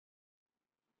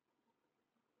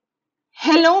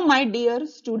Hello, my dear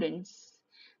students.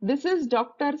 This is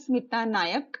Dr. Smita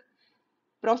Nayak,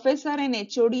 Professor and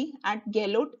HOD at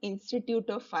Galot Institute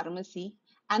of Pharmacy,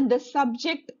 and the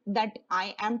subject that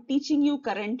I am teaching you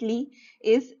currently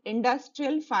is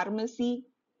Industrial Pharmacy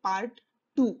Part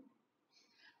 2.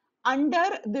 Under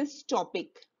this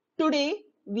topic, today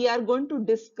we are going to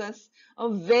discuss a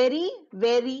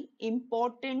very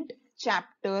important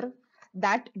chapter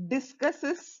that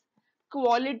discusses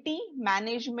quality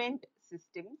management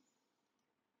systems,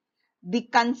 the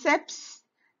concepts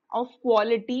of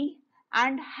quality,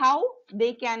 and how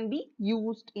they can be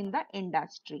used in the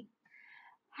industry.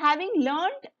 Having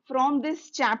learned from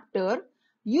this chapter,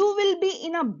 you will be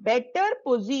in a better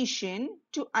position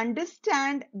to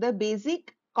understand the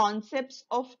basic concepts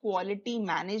of quality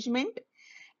management,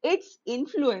 its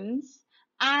influence,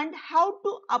 and how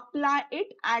to apply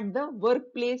it at the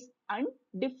workplace and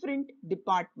different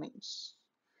departments.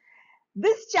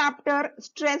 This chapter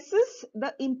stresses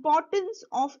the importance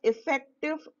of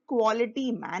effective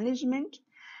quality management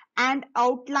and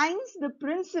outlines the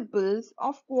principles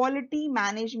of quality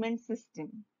management system.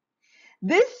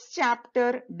 This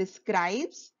chapter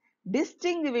describes,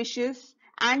 distinguishes,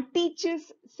 and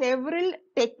teaches several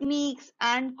techniques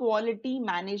and quality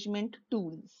management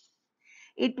tools.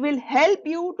 It will help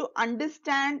you to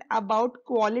understand about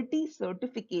quality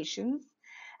certifications,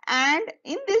 and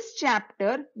in this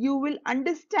chapter you will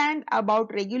understand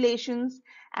about regulations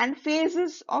and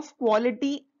phases of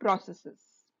quality processes.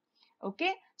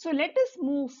 Okay, so let us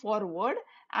move forward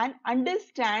and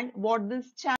understand what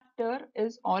this chapter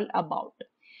is all about.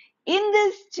 In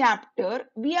this chapter,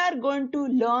 we are going to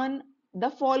learn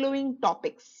the following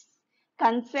topics: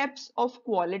 concepts of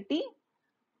quality,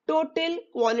 total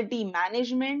quality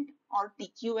management or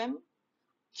TQM,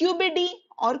 QBD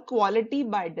or quality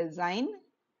by design,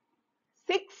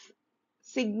 Six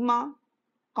Sigma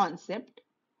concept,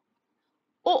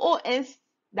 OOS,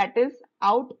 that is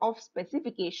out of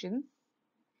specifications,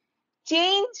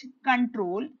 change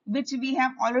control, which we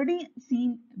have already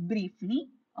seen briefly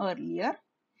earlier.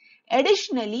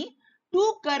 Additionally,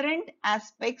 two current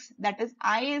aspects, that is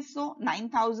ISO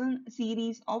 9000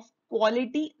 series of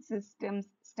quality systems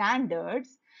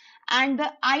standards and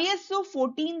the ISO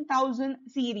 14000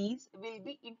 series, will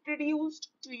be introduced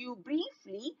to you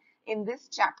briefly in this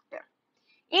chapter.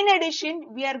 In addition,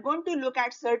 we are going to look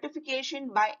at certification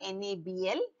by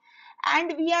NABL,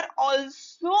 and we are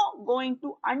also going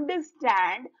to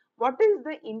understand what is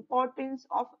the importance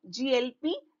of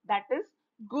GLP, that is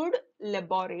good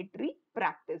laboratory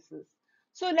practices.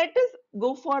 So let us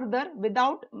go further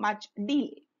without much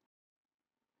delay.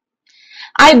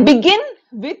 I begin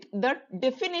with the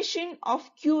definition of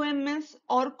QMS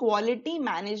or quality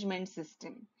management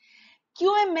system.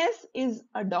 QMS is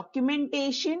a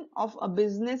documentation of a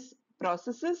business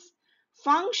processes,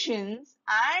 functions,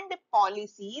 and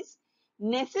policies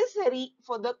necessary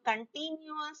for the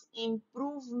continuous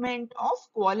improvement of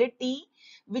quality,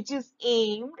 which is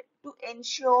aimed to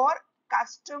ensure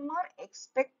customer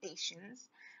expectations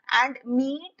and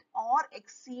meet or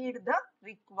exceed the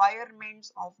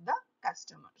requirements of the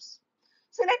customers.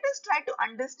 So let us try to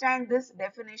understand this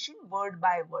definition word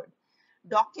by word.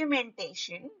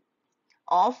 Documentation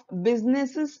of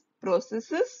businesses,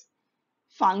 processes,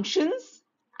 functions,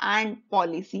 and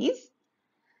policies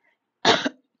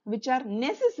which are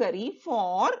necessary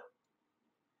for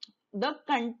the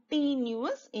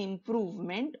continuous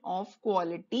improvement of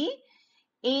quality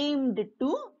aimed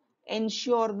to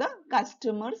ensure the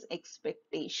customer's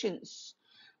expectations.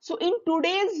 So in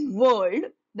today's world,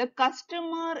 the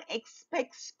customer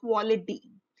expects quality,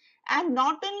 and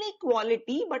not only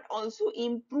quality but also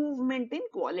improvement in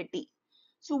quality.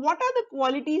 So what are the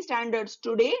quality standards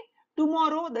today?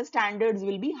 Tomorrow the standards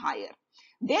will be higher.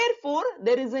 Therefore,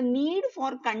 there is a need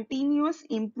for continuous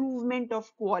improvement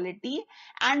of quality,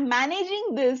 and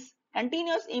managing this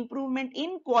continuous improvement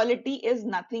in quality is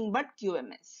nothing but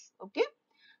QMS. Okay.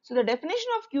 So the definition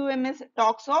of QMS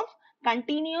talks of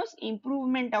continuous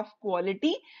improvement of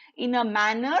quality in a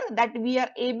manner that we are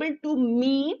able to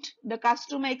meet the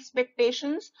customer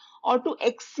expectations or to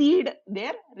exceed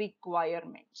their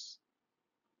requirements.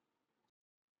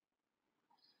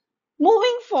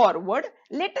 Moving forward,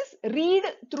 let us read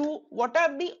through what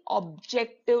are the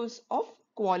objectives of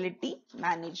quality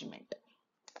management.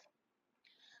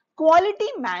 Quality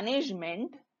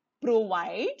management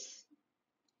provides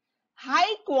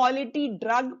high quality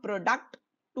drug product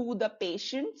to the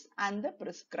patients and the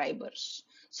prescribers.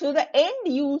 So the end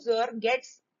user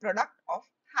gets product of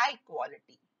high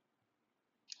quality.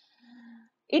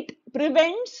 It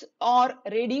prevents or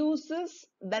reduces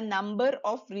the number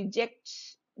of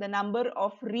rejects, the number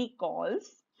of recalls,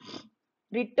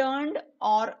 returned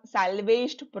or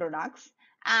salvaged products,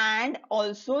 and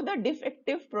also the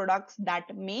defective products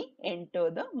that may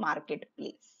enter the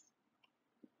marketplace.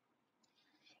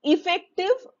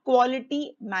 Effective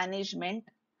quality management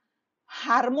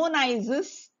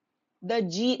harmonizes the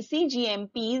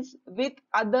CGMPs with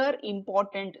other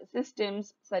important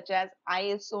systems such as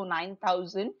ISO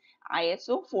 9000,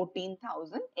 ISO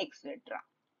 14000, etc.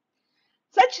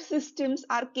 Such systems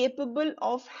are capable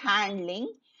of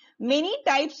handling many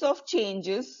types of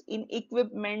changes in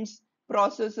equipments,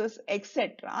 processes,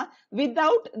 etc.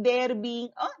 without there being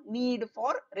a need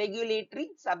for regulatory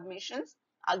submissions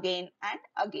again and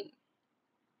again.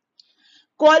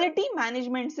 Quality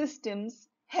management systems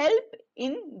help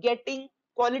in getting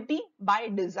quality by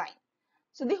design.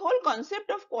 So the whole concept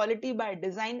of quality by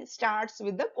design starts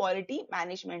with the quality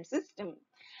management system.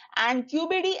 And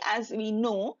QBD, as we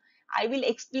know, I will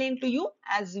explain to you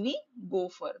as we go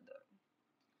further.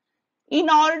 In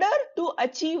order to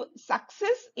achieve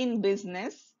success in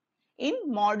business, in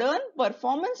modern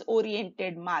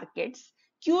performance-oriented markets,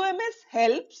 QMS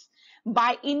helps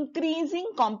by increasing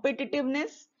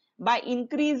competitiveness, by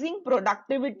increasing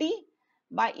productivity,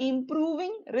 by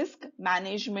improving risk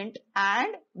management,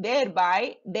 and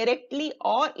thereby directly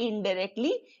or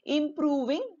indirectly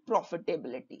improving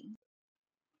profitability.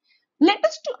 Let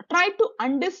us try to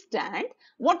understand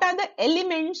what are the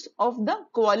elements of the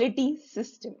quality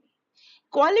system.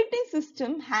 Quality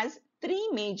system has three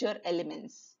major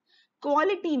elements: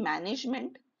 quality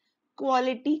management,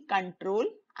 quality control,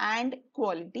 and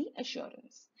quality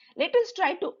assurance. Let us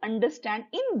try to understand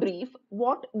in brief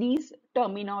what these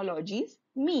terminologies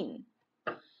mean.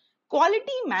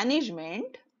 Quality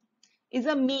management is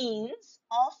a means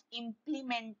of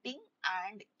implementing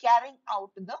and carrying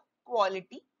out the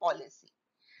quality policy.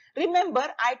 Remember,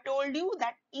 I told you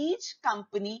that each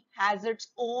company has its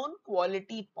own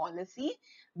quality policy,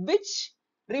 which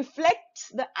reflects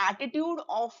the attitude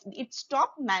of its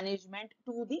top management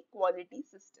to the quality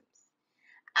systems.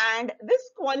 And this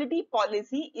quality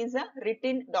policy is a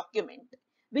written document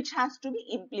which has to be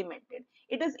implemented.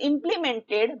 It is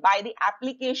implemented by the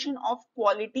application of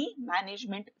quality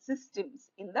management systems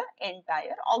in the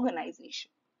entire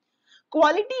organization.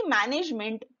 Quality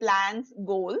management plans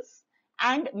goals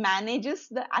and manages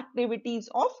the activities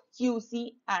of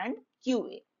QC and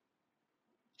QA.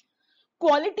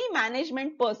 Quality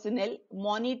management personnel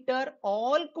monitor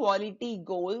all quality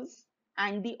goals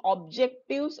and the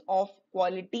objectives of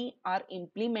quality are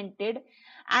implemented,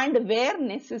 and where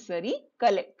necessary,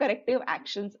 corrective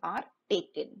actions are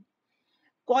taken.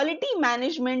 Quality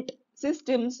management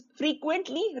systems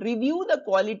frequently review the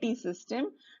quality system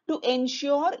to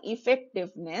ensure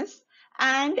effectiveness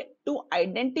and to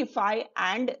identify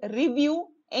and review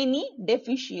any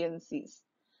deficiencies.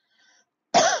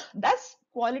 Thus,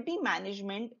 quality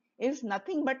management is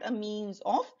nothing but a means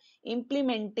of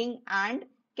implementing and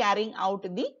carrying out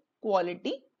the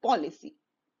quality policy.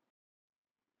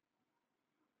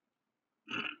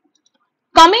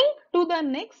 Coming to the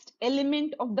next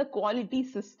element of the quality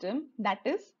system, that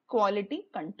is quality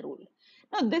control.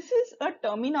 Now, this is a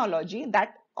terminology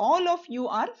that all of you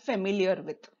are familiar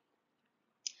with.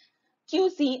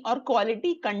 QC or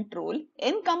quality control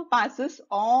encompasses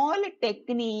all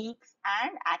techniques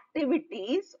and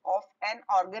activities of an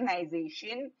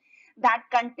organization that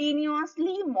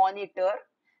continuously monitor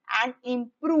and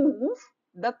improve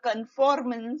the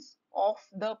conformance of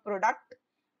the product,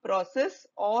 process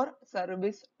or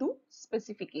service to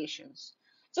specifications.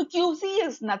 So QC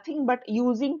is nothing but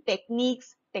using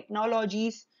techniques,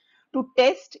 technologies to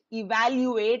test,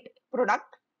 evaluate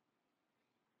product,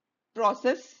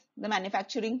 process, the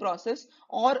manufacturing process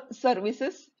or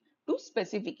services to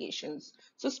specifications.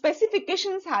 So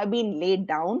specifications have been laid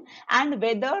down, and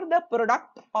whether the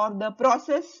product or the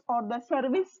process or the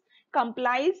service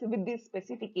complies with these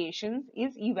specifications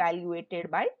is evaluated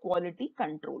by quality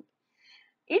control.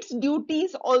 Its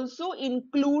duties also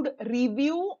include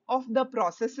review of the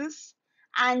processes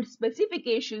and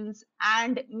specifications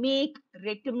and make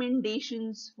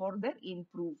recommendations for their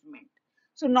improvement.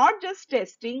 So not just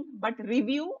testing, but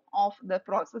review of the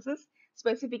processes,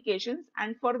 specifications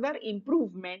and further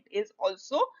improvement is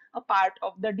also a part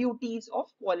of the duties of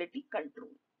quality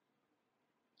control.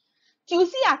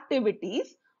 QC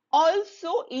activities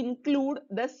also include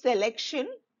the selection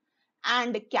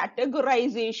and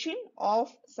categorization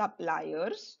of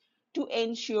suppliers to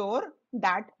ensure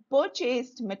that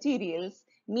purchased materials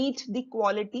meet the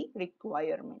quality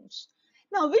requirements.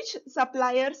 Now, which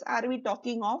suppliers are we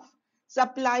talking of?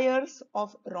 Suppliers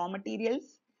of raw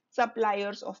materials,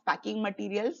 suppliers of packing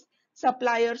materials,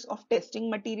 suppliers of testing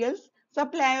materials,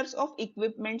 suppliers of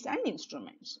equipments and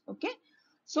instruments. Okay.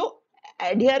 So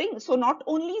adhering, so not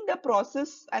only the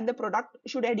process and the product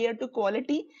should adhere to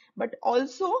quality, but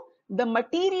also the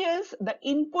materials, the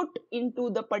input into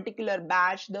the particular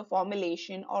batch, the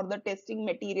formulation or the testing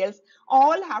materials,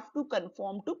 all have to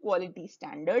conform to quality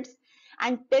standards.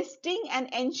 And testing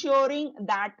and ensuring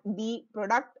that the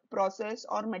product, process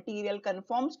or material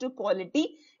conforms to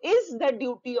quality is the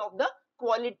duty of the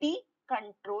quality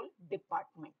control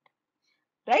department.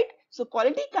 Right? So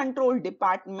quality control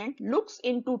department looks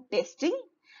into testing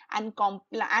and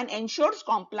ensures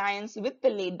compliance with the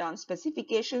laid down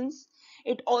specifications.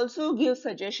 It also gives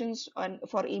suggestions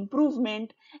for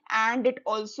improvement, and it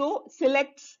also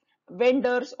selects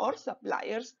vendors or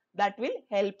suppliers that will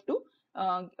help to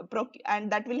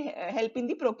help in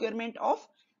the procurement of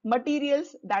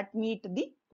materials that meet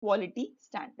the quality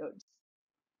standards.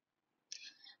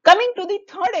 Coming to the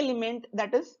third element,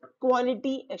 that is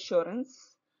quality assurance.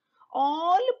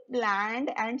 All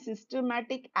planned and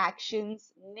systematic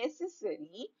actions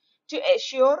necessary to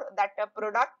assure that a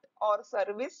product or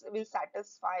service will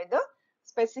satisfy the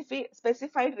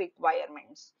specified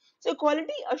requirements. So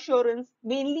quality assurance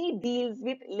mainly deals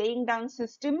with laying down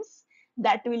systems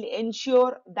that will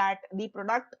ensure that the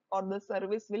product or the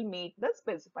service will meet the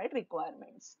specified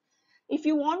requirements. If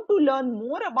you want to learn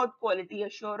more about quality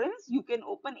assurance, you can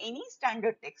open any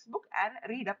standard textbook and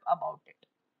read up about it.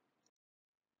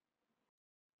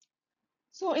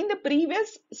 So in the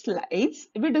previous slides,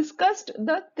 we discussed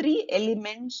the three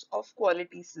elements of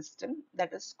quality system,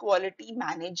 that is quality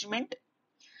management,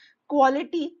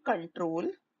 quality control,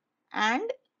 and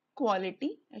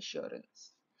quality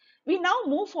assurance. We now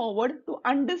move forward to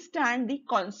understand the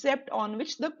concept on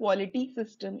which the quality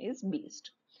system is based.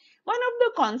 One of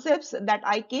the concepts that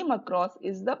I came across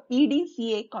is the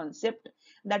PDCA concept,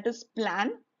 that is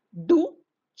plan, do,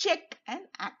 check, and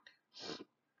act.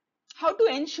 How to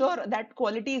ensure that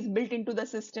quality is built into the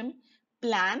system?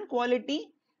 Plan quality,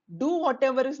 do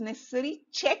whatever is necessary,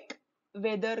 check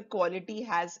whether quality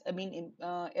has been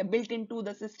built into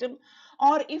the system,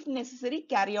 or if necessary,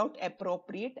 carry out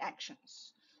appropriate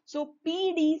actions. So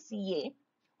PDCA,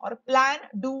 or plan,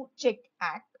 do, check,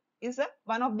 act, is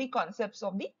one of the concepts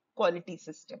of the quality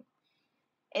system.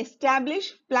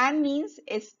 Plan means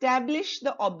establish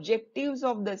the objectives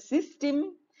of the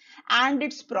system and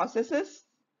its processes,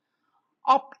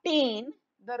 obtain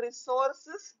the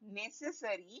resources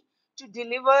necessary to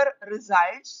deliver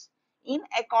results in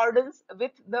accordance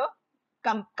with the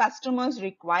customer's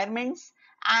requirements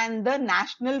and the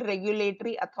national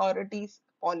regulatory authorities'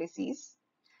 policies,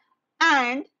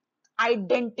 and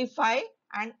identify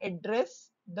and address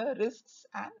the risks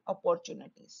and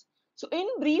opportunities. So in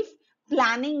brief,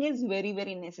 planning is very,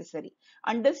 very necessary.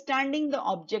 Understanding the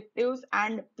objectives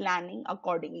and planning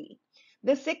accordingly.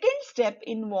 The second step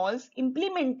involves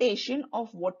implementation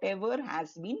of whatever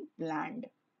has been planned.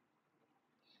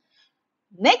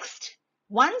 Next,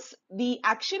 once the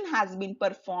action has been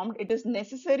performed, it is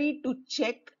necessary to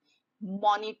check,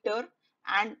 monitor,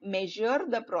 and measure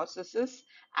the processes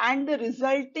and the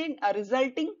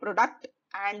resulting product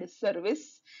and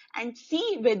service, and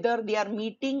see whether they are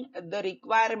meeting the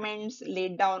requirements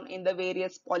laid down in the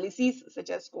various policies such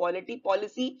as quality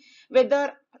policy,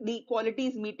 whether the quality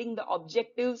is meeting the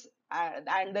objectives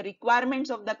and the requirements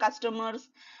of the customers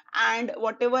and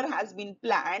whatever has been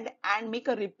planned, and make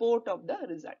a report of the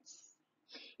results.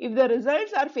 If the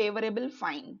results are favorable,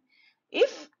 fine.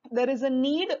 If there is a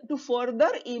need to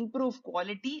further improve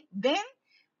quality, then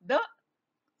the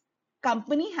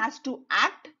company has to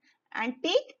act and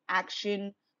take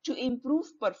action to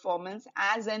improve performance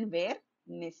as and where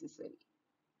necessary.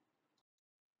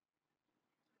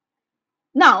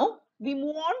 Now we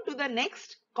move on to the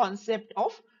next concept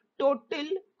of total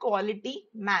quality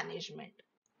management.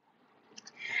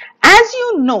 As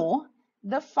you know,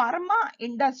 the pharma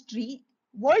industry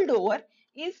world over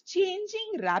is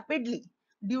changing rapidly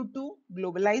due to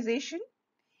globalization,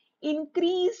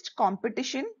 increased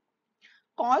competition,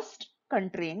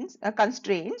 constraints,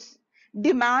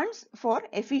 demands for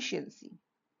efficiency.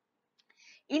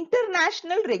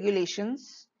 International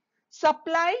regulations,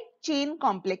 supply chain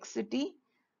complexity,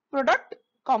 product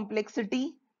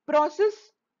complexity, process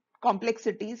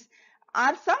complexities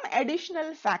are some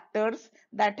additional factors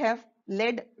that have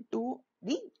led to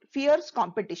the fierce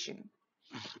competition.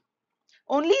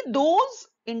 Only those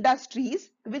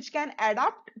industries which can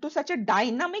adapt to such a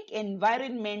dynamic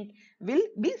environment will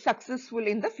be successful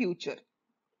in the future.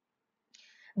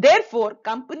 Therefore,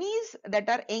 companies that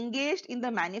are engaged in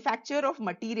the manufacture of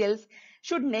materials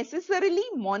should necessarily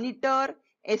monitor,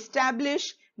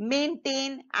 establish,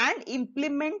 maintain, and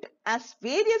implement as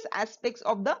various aspects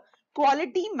of the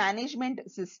quality management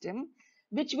system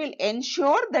which will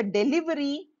ensure the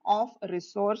delivery of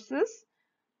resources,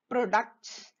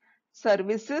 products,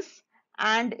 services,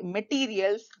 and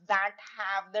materials that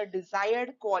have the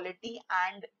desired quality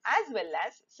and as well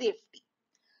as safety.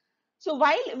 So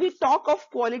while we talk of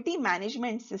quality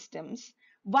management systems,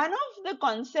 one of the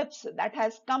concepts that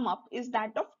has come up is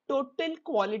that of total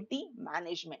quality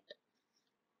management.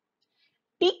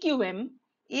 TQM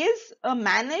is a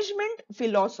management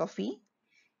philosophy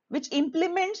which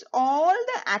implements all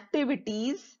the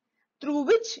activities through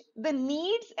which the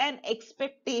needs and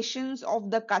expectations of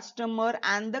the customer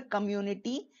and the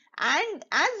community, and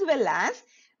as well as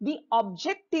the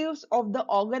objectives of the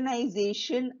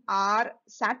organization, are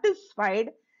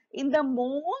satisfied in the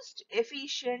most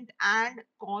efficient and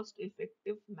cost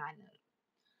effective manner.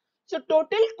 So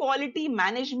total quality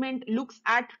management looks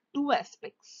at two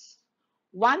aspects.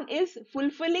 One is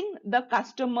fulfilling the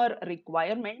customer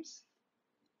requirements,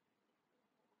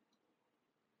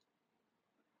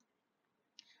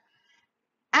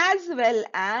 as well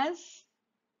as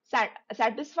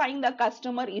satisfying the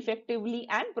customer effectively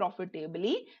and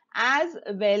profitably, as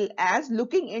well as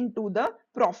looking into the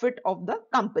profit of the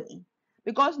company,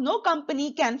 because no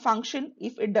company can function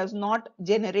if it does not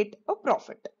generate a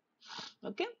profit.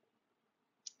 Okay,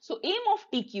 so aim of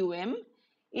TQM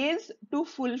is to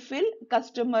fulfill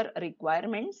customer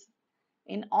requirements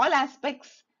in all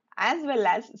aspects as well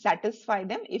as satisfy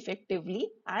them effectively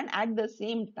and at the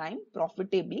same time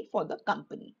profitably for the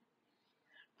company.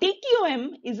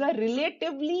 TQM is a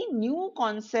relatively new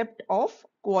concept of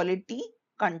quality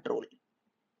control.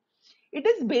 It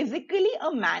is basically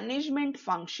a management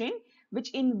function which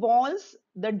involves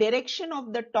the direction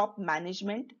of the top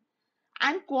management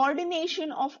and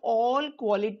coordination of all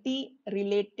quality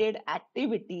related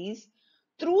activities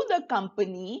through the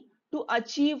company to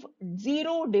achieve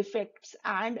zero defects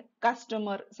and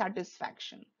customer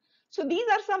satisfaction. So these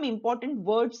are some important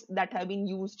words that have been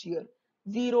used here: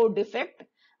 zero defect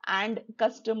and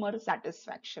customer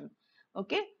satisfaction.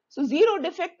 Okay, so zero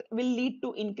defect will lead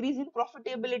to increase in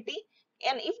profitability,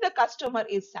 and if the customer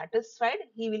is satisfied,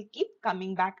 he will keep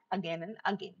coming back again and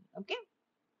again. Okay,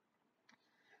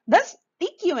 thus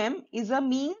TQM is a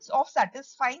means of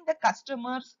satisfying the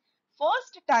customers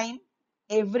first time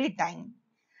every time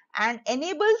and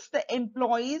enables the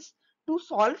employees to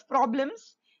solve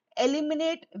problems,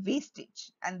 eliminate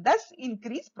wastage, and thus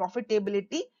increase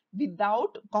profitability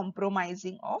without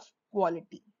compromising of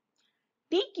quality.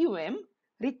 TQM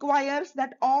requires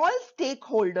that all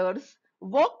stakeholders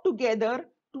work together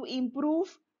to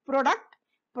improve product,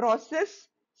 process,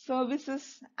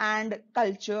 services, and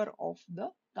culture of the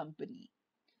company.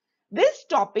 This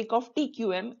topic of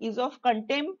TQM is of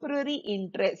contemporary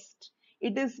interest.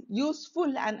 It is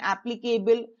useful and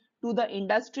applicable to the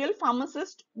industrial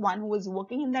pharmacist, one who is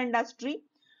working in the industry,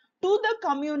 to the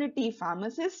community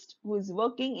pharmacist who is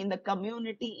working in the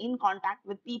community in contact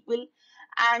with people,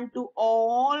 and to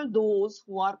all those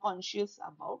who are conscious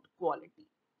about quality.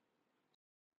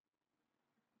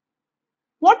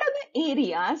 What are the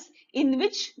areas in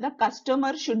which the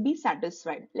customer should be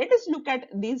satisfied? Let us look at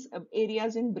these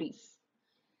areas in brief.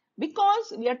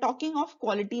 Because we are talking of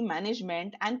quality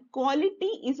management, and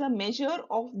quality is a measure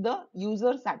of the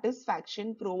user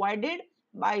satisfaction provided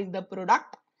by the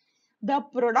product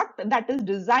that is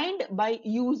designed by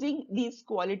using these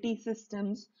quality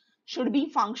systems should be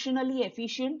functionally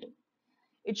efficient.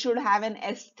 It should have an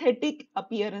aesthetic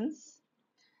appearance.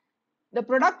 The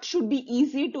product should be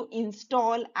easy to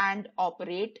install and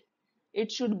operate.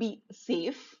 It should be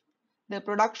safe. The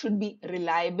product should be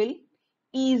reliable,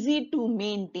 easy to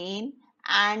maintain,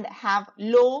 and have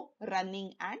low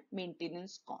running and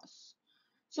maintenance costs.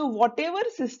 So whatever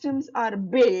systems are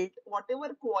built,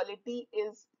 whatever quality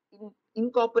is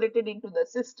incorporated into the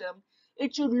system,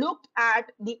 it should look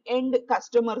at the end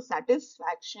customer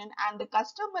satisfaction, and the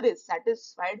customer is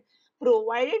satisfied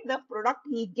provided the product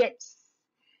he gets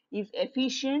is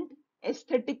efficient,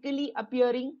 aesthetically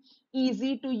appearing,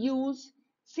 easy to use,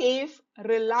 safe,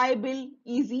 reliable,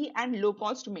 easy and low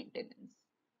cost maintenance.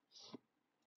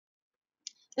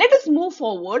 Let us move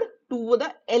forward to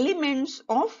the elements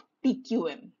of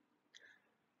TQM.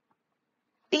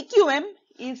 TQM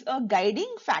is a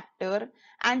guiding factor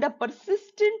and a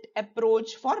persistent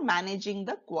approach for managing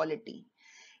the quality.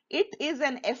 It is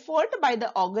an effort by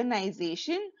the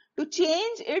organization to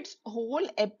change its whole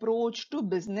approach to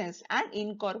business and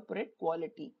incorporate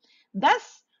quality.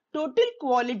 Thus, total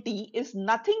quality is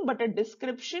nothing but a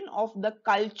description of the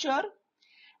culture,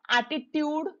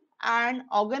 attitude, and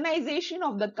organization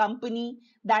of the company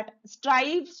that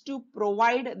strives to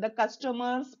provide the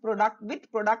customers product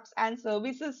with products and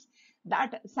services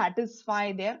that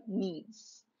satisfy their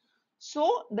needs.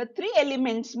 So the three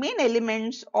elements, main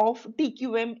elements of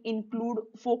TQM include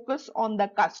focus on the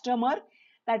customer,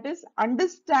 that is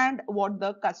understand what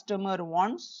the customer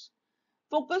wants,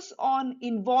 focus on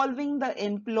involving the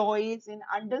employees in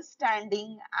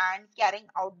understanding and carrying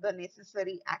out the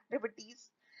necessary activities,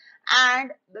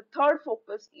 and the third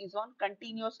focus is on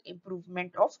continuous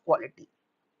improvement of quality.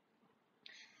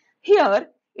 Here,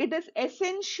 it is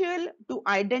essential to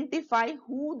identify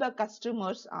who the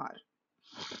customers are.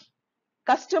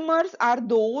 Customers are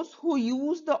those who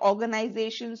use the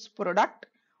organization's product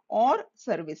or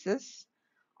services.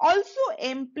 Also,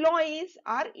 employees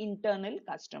are internal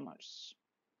customers.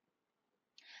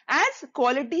 As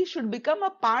quality should become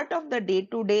a part of the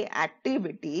day-to-day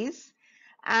activities,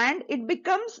 and it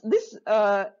becomes this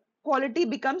quality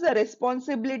becomes a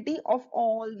responsibility of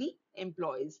all the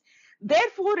employees.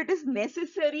 Therefore, it is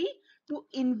necessary to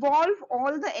involve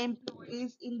all the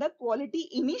employees in the quality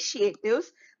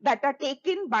initiatives that are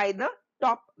taken by the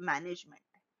top management.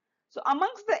 So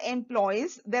amongst the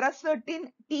employees, there are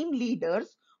certain team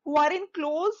leaders who are in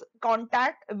close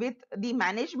contact with the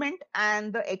management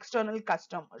and the external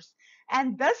customers.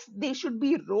 And thus they should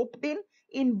be roped in,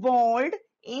 involved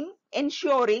in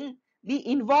ensuring the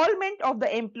involvement of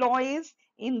the employees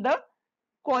in the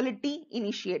quality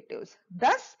initiatives.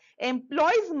 Thus,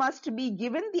 employees must be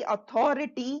given the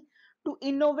authority to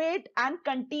innovate and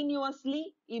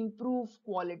continuously improve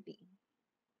quality.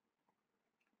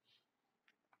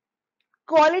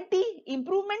 Quality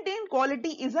improvement in quality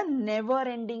is a never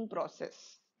ending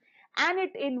process, and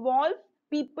it involves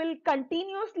people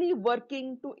continuously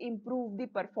working to improve the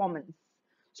performance.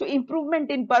 So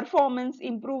improvement in performance,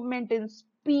 improvement in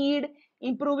speed,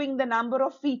 improving the number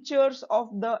of features of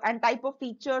the and type of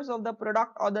features of the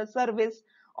product or the service,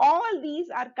 all these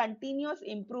are continuous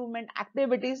improvement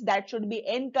activities that should be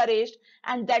encouraged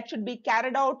and that should be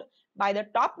carried out by the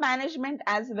top management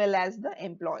as well as the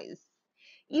employees.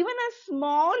 Even a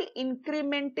small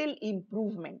incremental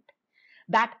improvement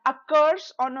that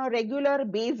occurs on a regular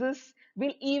basis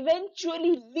will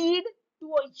eventually lead to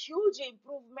a huge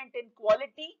improvement in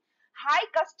quality, high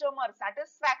customer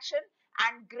satisfaction,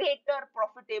 and greater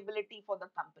profitability for the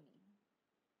company.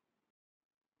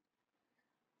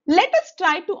 Let us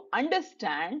try to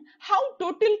understand how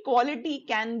total quality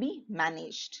can be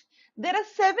managed. There are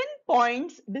 7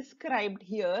 points described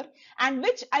here and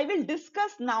which I will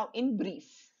discuss now in brief.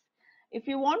 If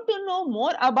you want to know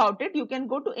more about it, you can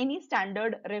go to any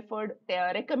standard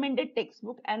recommended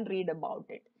textbook and read about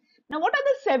it. Now, what are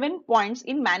the 7 points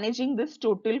in managing this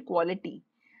total quality?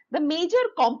 The major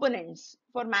components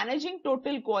for managing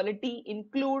total quality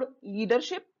include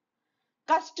leadership,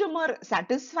 customer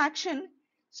satisfaction,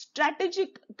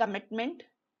 strategic commitment,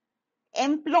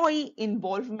 employee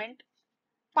involvement,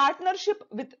 partnership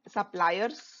with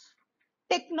suppliers,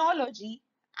 technology,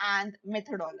 and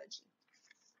methodology.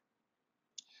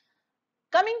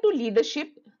 Coming to leadership,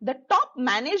 the top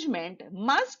management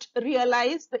must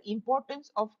realize the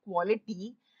importance of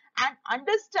quality and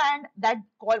understand that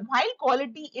while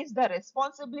quality is the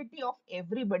responsibility of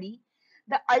everybody,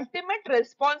 the ultimate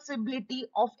responsibility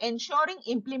of ensuring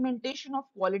implementation of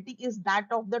quality is that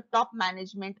of the top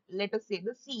management, let us say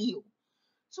the CEO.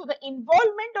 So the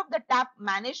involvement of the top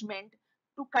management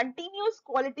to continuous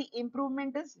quality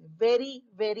improvement is very,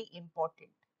 very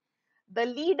important. The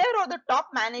leader or the top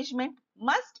management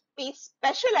must pay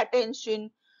special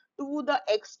attention to the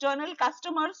external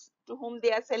customers to whom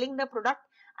they are selling the product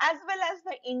as well as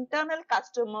the internal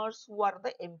customers who are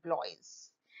the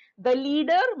employees. The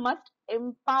leader must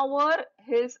empower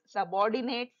his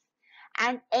subordinates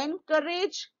and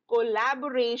encourage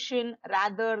collaboration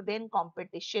rather than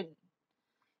competition.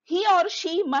 He or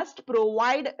she must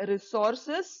provide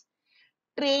resources,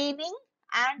 training,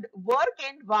 and work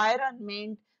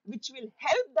environment which will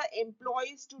help the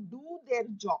employees to do their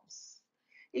jobs.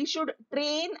 He should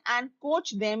train and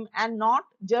coach them and not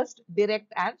just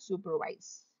direct and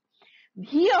supervise.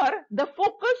 Here, the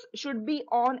focus should be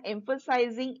on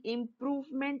emphasizing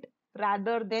improvement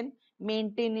rather than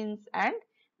maintenance and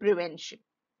prevention.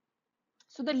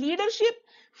 So the leadership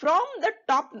from the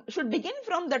top should begin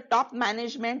from the top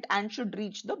management and should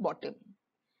reach the bottom.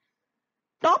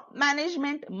 Top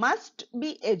management must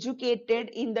be educated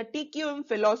in the TQM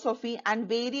philosophy and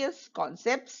various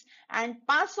concepts and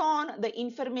pass on the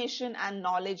information and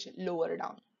knowledge lower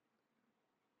down.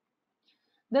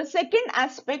 The second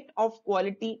aspect of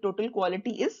quality, total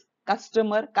quality, is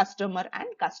customer, customer, and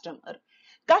customer.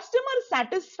 Customer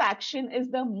satisfaction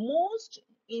is the most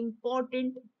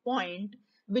important point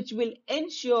which will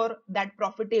ensure that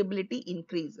profitability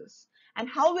increases. And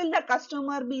how will the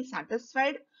customer be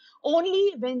satisfied?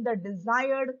 only when the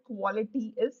desired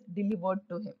quality is delivered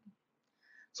to him.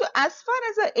 So as far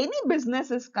as any business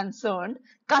is concerned,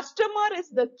 customer is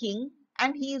the king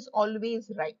and he is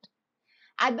always right.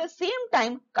 At the same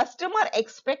time, customer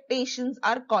expectations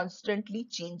are constantly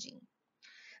changing.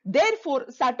 Therefore,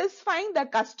 satisfying the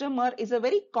customer is a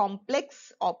very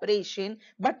complex operation,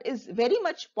 but is very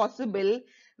much possible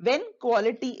when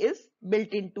quality is built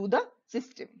into the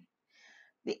system.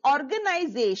 The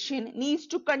organization needs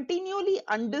to continually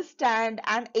understand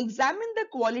and examine the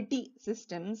quality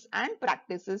systems and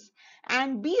practices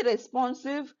and be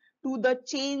responsive to the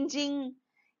changing,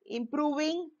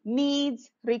 improving needs,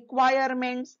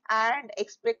 requirements, and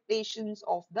expectations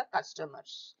of the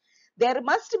customers. There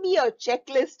must be a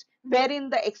checklist wherein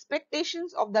the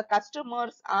expectations of the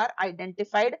customers are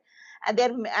identified and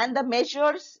the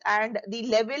measures and the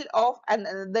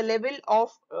level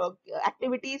of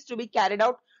activities to be carried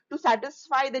out to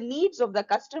satisfy the needs of the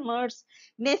customers,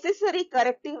 necessary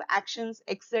corrective actions,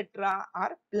 etc.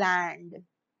 are planned.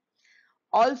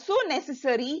 Also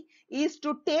necessary is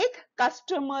to take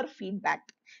customer feedback,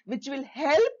 which will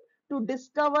help to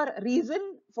discover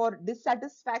reason for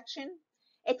dissatisfaction,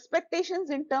 expectations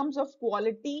in terms of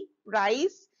quality,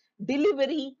 price,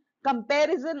 delivery,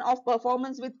 comparison of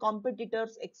performance with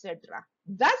competitors, etc.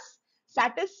 Thus,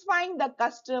 satisfying the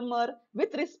customer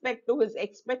with respect to his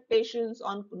expectations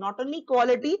on not only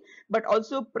quality but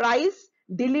also price,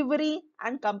 delivery,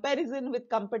 and comparison with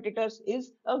competitors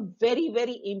is a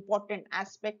very important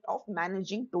aspect of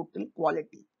managing total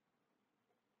quality.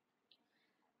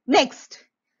 Next,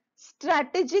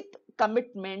 strategic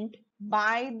commitment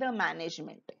by the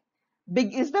management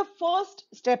is the first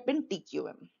step in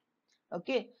TQM.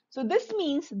 Okay, so this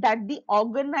means that the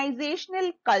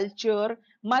organizational culture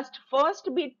must first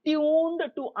be tuned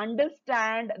to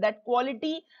understand that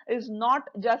quality is not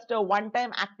just a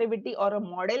one-time activity or a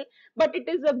model, but it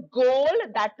is a goal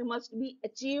that must be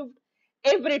achieved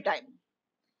every time.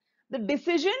 The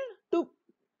decision to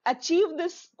achieve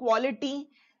this quality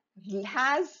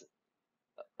has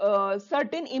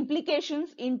certain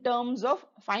implications in terms of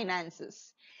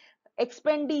finances.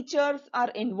 Expenditures are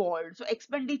involved. So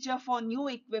expenditure for new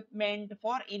equipment,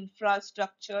 for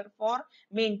infrastructure, for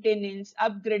maintenance,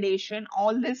 upgradation,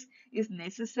 all this is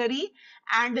necessary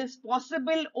and is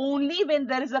possible only when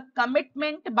there is a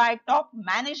commitment by top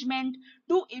management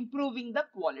to improving the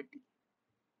quality.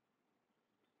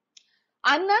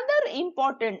 Another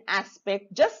important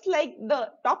aspect, just like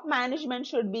the top management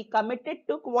should be committed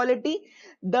to quality,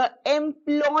 the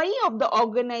employee of the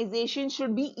organization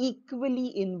should be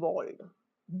equally involved.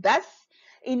 Thus,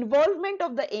 involvement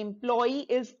of the employee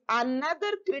is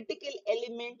another critical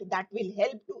element that will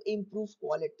help to improve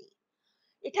quality.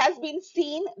 It has been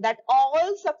seen that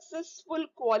all successful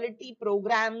quality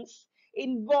programs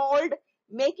involved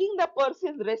making the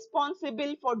person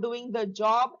responsible for doing the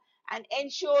job and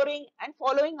ensuring and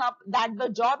following up that the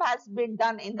job has been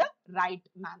done in the right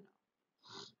manner.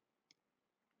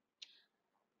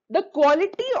 The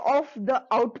quality of the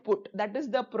output, that is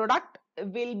the product,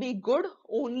 will be good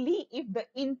only if the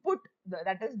input,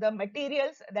 that is the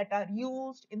materials that are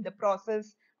used in the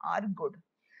process, are good.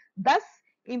 Thus,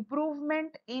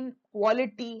 improvement in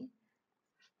quality,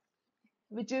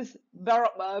 which is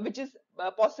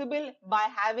possible by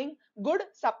having good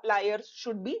suppliers,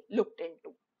 should be looked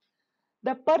into.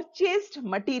 The purchased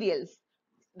materials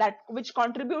which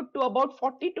contribute to about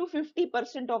 40 to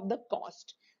 50% of the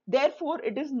cost. Therefore,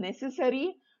 it is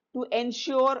necessary to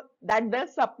ensure that the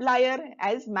supplier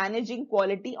is managing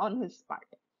quality on his part.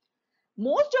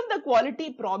 Most of the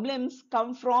quality problems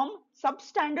come from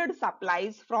substandard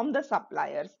supplies from the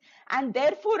suppliers, and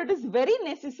therefore it is very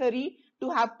necessary to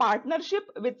have partnership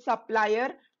with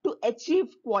supplier to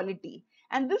achieve quality.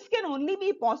 And this can only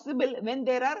be possible when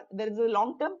there is a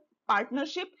long-term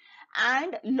partnership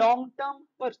and long-term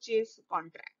purchase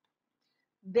contract.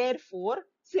 Therefore,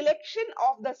 selection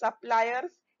of the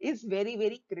suppliers is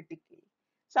very critical.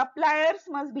 Suppliers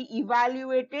must be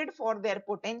evaluated for their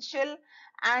potential,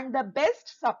 and the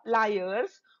best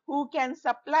suppliers who can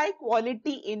supply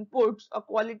quality inputs or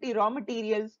quality raw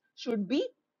materials should be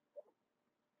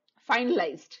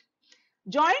finalized.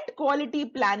 Joint quality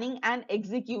planning and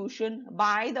execution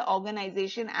by the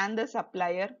organization and the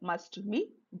supplier must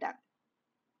be done.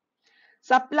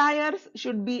 Suppliers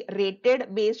should be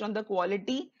rated based on the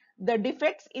quality. The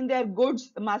defects in their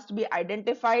goods must be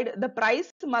identified. The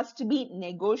price must be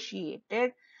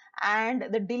negotiated, and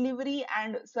the delivery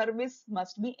and service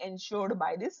must be ensured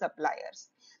by the suppliers.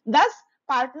 Thus,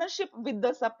 partnership with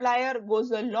the supplier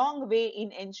goes a long way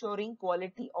in ensuring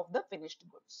quality of the finished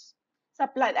goods.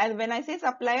 And when I say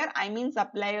supplier, I mean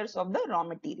suppliers of the raw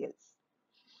materials.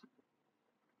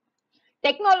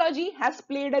 Technology has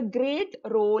played a great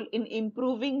role in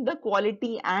improving the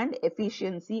quality and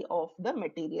efficiency of the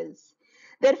materials.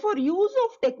 Therefore, use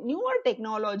of newer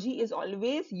technology is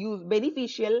always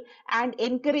beneficial and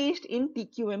encouraged in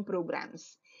TQM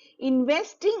programs.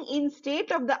 Investing in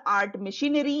state-of-the-art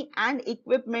machinery and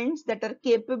equipments that are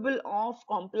capable of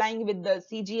complying with the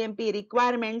CGMP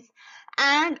requirements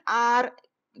and are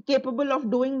capable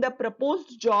of doing the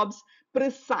proposed jobs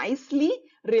precisely,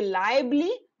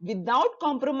 reliably, without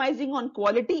compromising on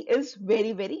quality is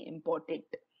very, very important.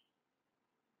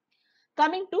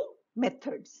 Coming to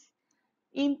methods.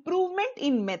 Improvement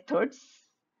in methods,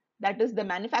 that is the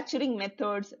manufacturing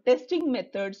methods, testing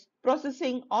methods,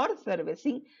 processing or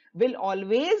servicing, will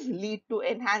always lead to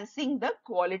enhancing the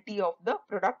quality of the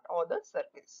product or the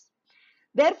service.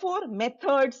 Therefore,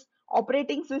 methods,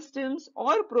 operating systems,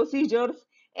 or procedures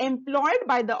employed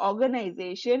by the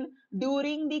organization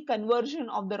during the conversion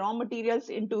of the raw materials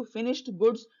into finished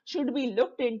goods should be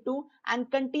looked into, and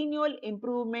continual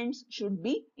improvements should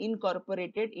be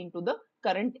incorporated into the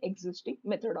current existing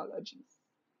methodologies.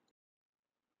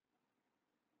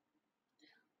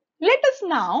 Let us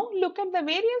now look at the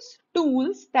various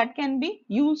tools that can be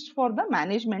used for the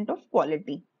management of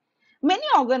quality. Many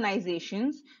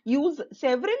organizations use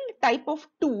several type of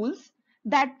tools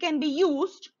that can be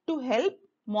used to help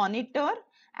monitor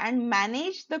and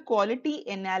manage the quality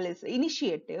analysis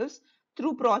initiatives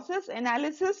through process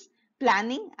analysis,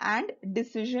 planning, and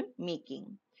decision making.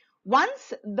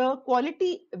 Once the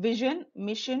quality vision,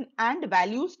 mission, and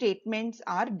value statements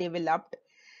are developed,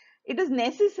 it is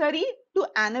necessary to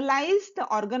analyze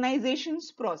the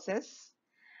organization's process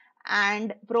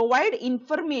and provide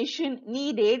information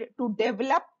needed to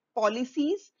develop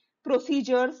policies,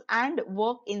 procedures, and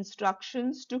work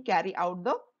instructions to carry out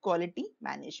the quality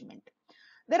management.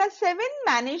 There are 9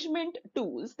 management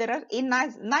tools that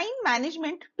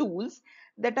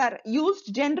are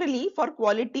used generally for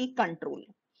quality control.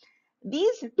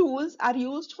 These tools are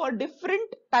used for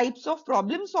different types of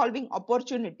problem solving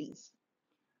opportunities.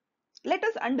 Let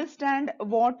us understand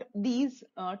what these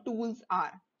tools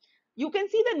are. You can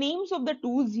see the names of the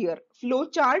tools here: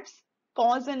 flowcharts,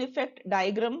 cause and effect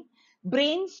diagram,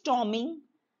 brainstorming,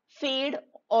 fade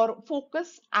or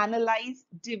focus, analyze,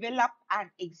 develop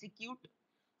and execute,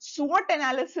 SWOT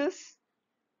analysis,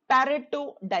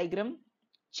 Pareto diagram,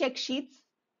 check sheets,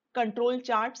 control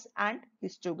charts and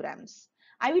histograms.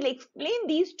 I will explain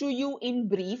these to you in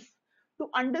brief. To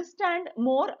understand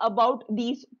more about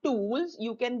these tools,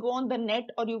 you can go on the net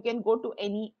or you can go to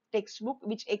any textbook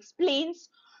which explains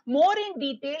more in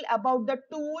detail about the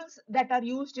tools that are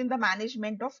used in the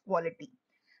management of quality.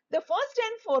 The first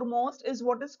and foremost is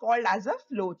what is called as a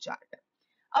flow chart.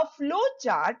 A flow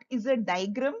chart is a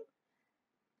diagram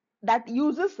that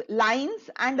uses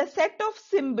lines and a set of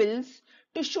symbols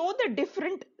to show the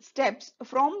different steps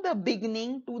from the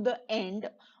beginning to the end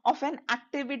of an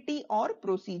activity or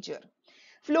procedure.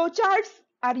 Flowcharts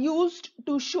are used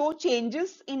to show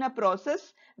changes in a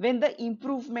process when the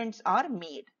improvements are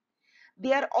made.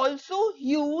 They are also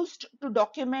used to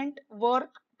document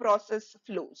work process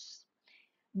flows.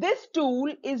 This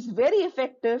tool is very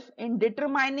effective in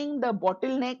determining the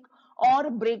bottleneck or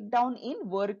breakdown in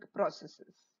work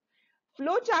processes.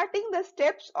 Flowcharting the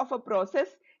steps of a process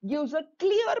gives a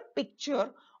clear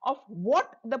picture of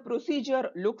what the procedure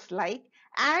looks like,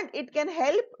 and it can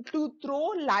help to throw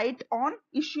light on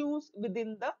issues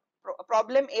within the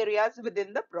problem areas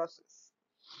within the process.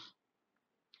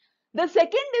 The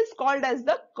second is called as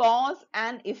the cause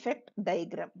and effect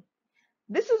diagram.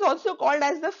 This is also called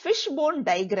as the fishbone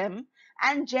diagram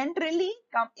and generally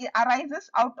arises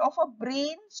out of a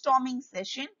brainstorming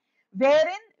session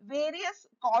wherein various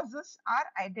causes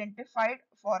are identified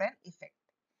for an effect.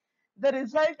 The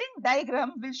resulting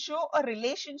diagram will show a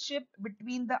relationship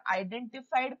between the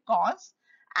identified cause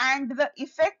and the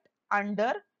effect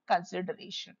under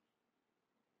consideration.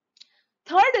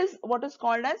 Third is what is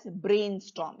called as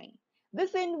brainstorming.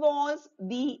 This involves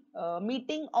the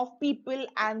meeting of people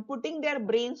and putting their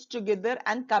brains together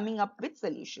and coming up with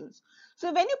solutions.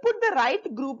 So when you put the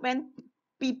right group and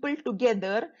people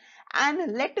together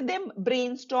and let them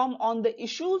brainstorm on the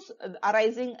issues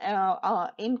arising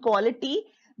in quality,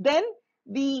 then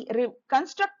the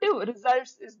constructive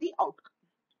results is the outcome.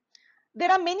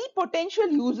 There are many potential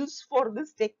uses for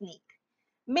this technique.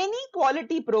 Many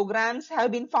quality programs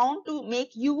have been found to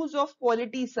make use of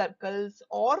quality circles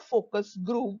or focus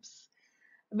groups,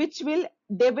 which will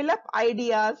develop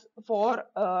ideas for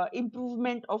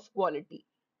improvement of quality.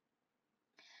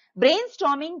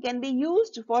 Brainstorming can be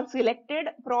used for selected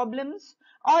problems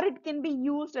or it can be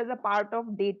used as a part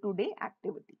of day-to-day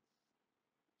activity.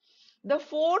 The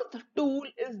fourth tool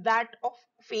is that of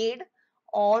fade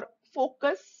or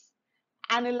focus,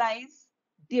 analyze,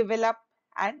 develop,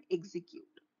 and execute.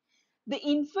 The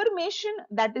information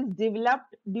that is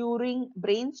developed during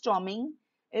brainstorming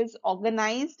is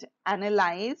organized,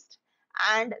 analyzed,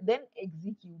 and then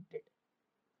executed.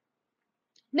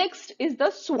 Next is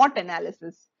the SWOT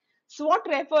analysis. SWOT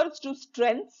refers to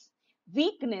strengths,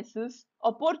 weaknesses,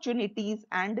 opportunities,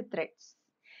 and threats.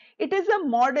 It is a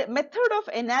method of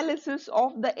analysis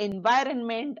of the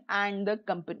environment and the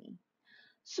company.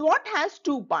 SWOT has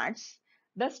two parts.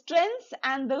 The strengths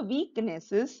and the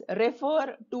weaknesses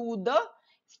refer to the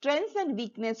strengths and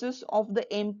weaknesses of the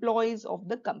employees of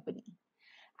the company,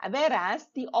 whereas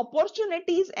the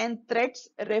opportunities and threats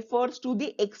refers to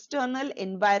the external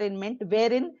environment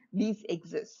wherein these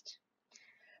exist.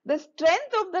 The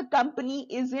strength of the company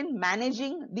is in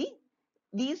managing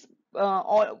these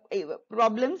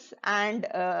problems and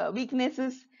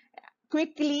weaknesses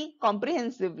quickly,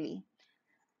 comprehensively.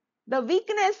 The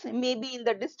weakness may be in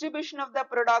the distribution of the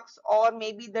products, or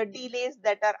maybe the delays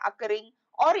that are occurring,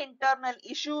 or internal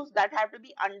issues that have to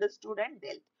be understood and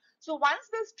dealt. So once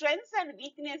the strengths and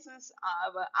weaknesses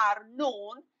are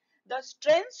known, the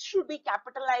strengths should be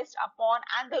capitalized upon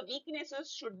and the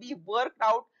weaknesses should be worked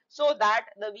out so that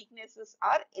the weaknesses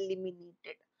are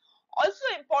eliminated. Also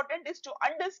important is to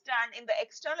understand in the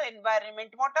external environment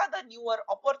what are the newer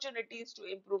opportunities to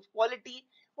improve quality,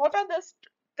 what are the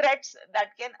threats that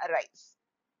can arise.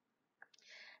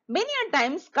 Many a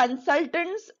times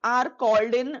consultants are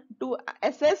called in to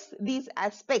assess these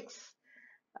aspects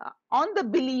on the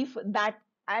belief that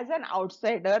as an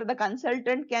outsider, the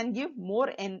consultant can give more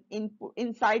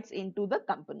insights into the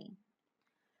company.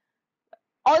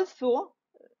 Also,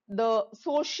 the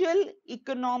social,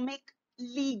 economic,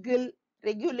 legal,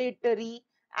 regulatory,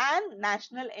 and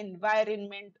national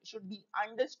environment should be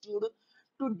understood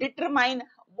to determine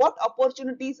what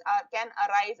opportunities can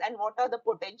arise and what are the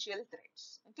potential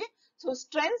threats. Okay, so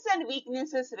strengths and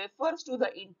weaknesses refers to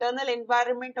the internal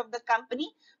environment of the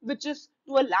company, which is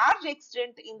to a large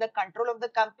extent in the control of the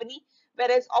company,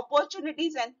 whereas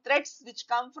opportunities and threats which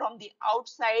come from the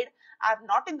outside are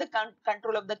not in the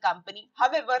control of the company.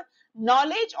 However,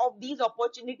 knowledge of these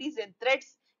opportunities and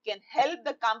threats can help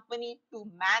the company to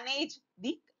manage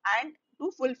and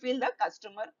to fulfill the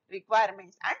customer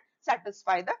requirements and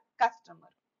satisfy the customer.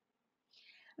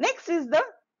 Next is the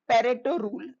Pareto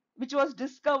rule, which was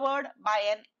discovered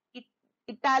by an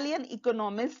Italian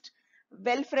economist,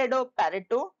 Vilfredo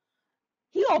Pareto.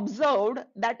 He observed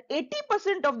that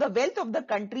 80% of the wealth of the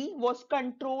country was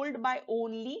controlled by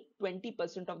only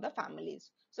 20% of the families.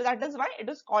 So that is why it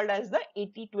is called as the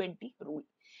 80-20 rule.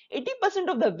 80%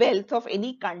 of the wealth of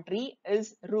any country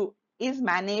is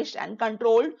managed and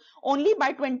controlled only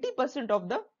by 20% of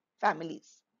the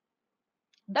families.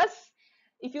 Thus,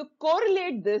 if you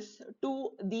correlate this to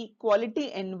the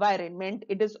quality environment,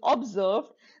 it is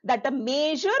observed that a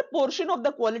major portion of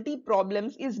the quality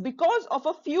problems is because of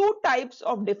a few types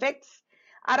of defects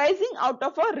arising out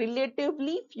of a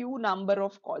relatively few number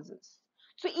of causes.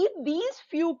 So if these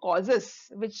few causes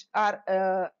which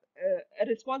are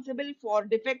responsible for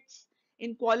defects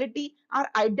in quality are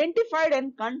identified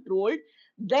and controlled,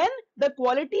 then the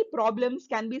quality problems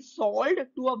can be solved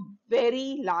to a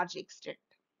very large extent.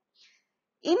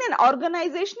 In an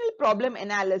organizational problem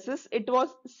analysis, it was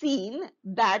seen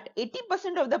that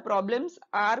 80% of the problems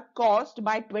are caused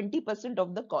by 20%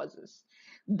 of the causes.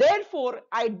 Therefore,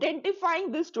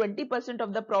 identifying this 20%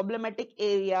 of the problematic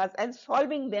areas and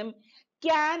solving them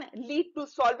can lead to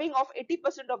solving of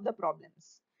 80% of the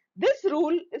problems. This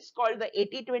rule is called the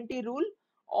 80-20 rule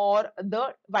or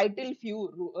the vital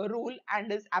few rule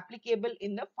and is applicable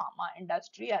in the pharma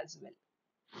industry as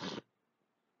well.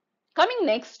 Coming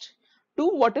next to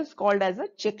what is called as a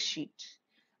check sheet.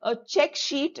 A check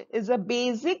sheet is a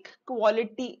basic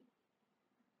quality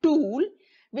tool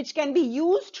which can be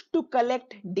used to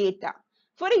collect data.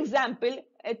 For example,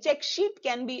 a check sheet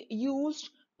can be used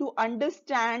to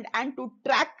understand and to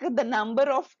track the number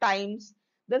of times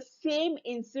the same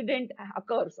incident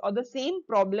occurs or the same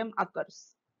problem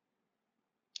occurs.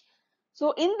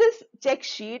 So in this check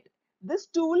sheet, this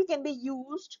tool can be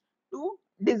used to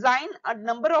design a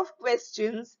number of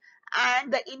questions,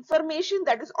 and the information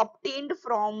that is obtained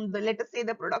from the, let us say,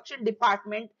 the production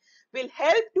department will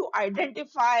help to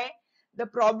identify the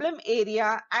problem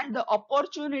area and the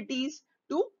opportunities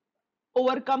to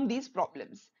overcome these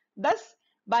problems. Thus,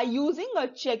 by using a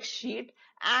check sheet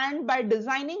and by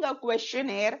designing a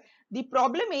questionnaire, the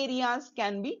problem areas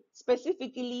can be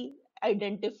specifically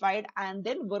identified and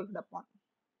then worked upon.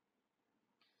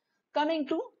 Coming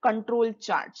to control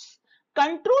charts.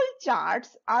 Control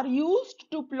charts are used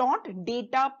to plot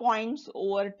data points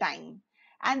over time,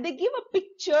 and they give a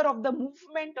picture of the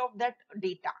movement of that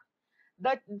data.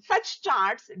 Such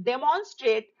charts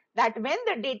demonstrate that when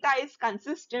the data is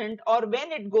consistent or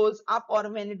when it goes up or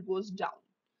when it goes down.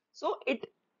 So it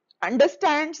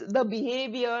understands the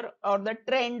behavior or the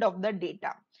trend of the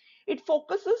data. It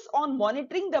focuses on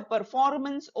monitoring the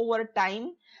performance over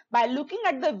time by looking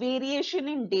at the variation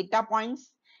in data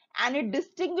points, and it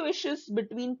distinguishes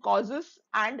between causes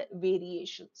and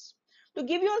variations. To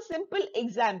give you a simple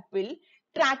example,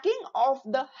 tracking of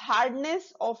the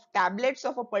hardness of tablets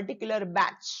of a particular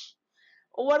batch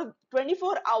over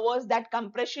 24 hours that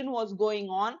compression was going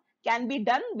on can be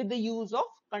done with the use of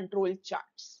control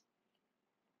charts.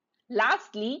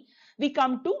 Lastly, we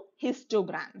come to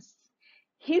histograms.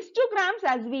 Histograms,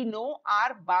 as we know,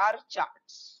 are bar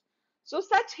charts. So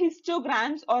such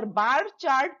histograms or bar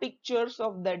chart pictures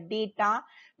of the data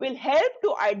will help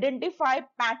to identify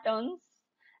patterns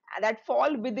that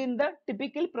fall within the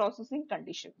typical processing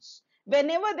conditions.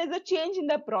 Whenever there's a change in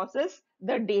the process,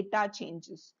 the data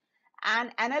changes.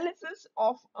 An analysis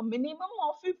of a minimum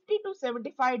of 50 to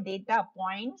 75 data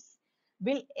points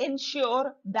will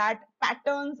ensure that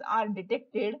patterns are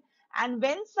detected, and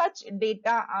when such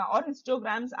data or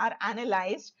histograms are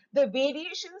analyzed, the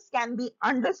variations can be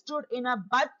understood in a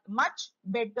much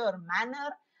better manner,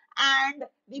 and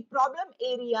the problem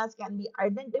areas can be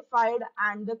identified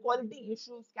and the quality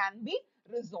issues can be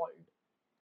resolved.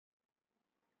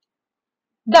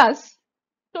 Thus,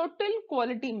 total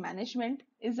quality management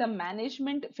is a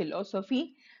management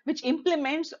philosophy which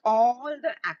implements all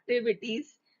the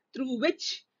activities through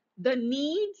which the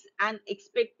needs and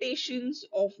expectations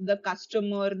of the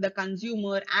customer, the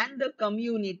consumer, and the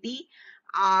community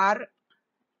are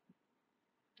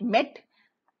met,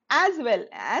 as well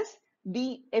as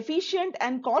the efficient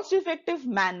and cost effective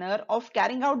manner of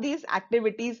carrying out these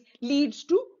activities leads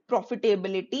to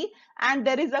profitability, and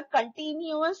there is a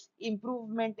continuous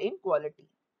improvement in quality.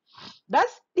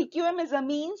 Thus, TQM is a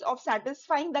means of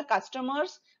satisfying the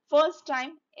customers first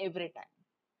time, every time.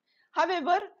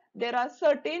 However, there are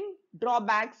certain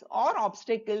drawbacks or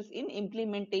obstacles in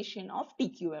implementation of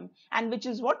TQM, and which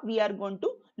is what we are going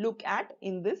to look at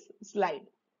in this slide.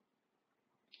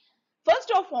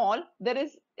 First of all, there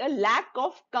is a lack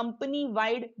of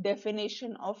company-wide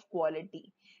definition of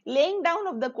quality. Laying down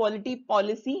of the quality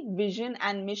policy, vision,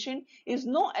 and mission is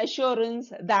no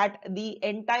assurance that the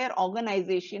entire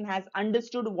organization has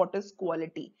understood what is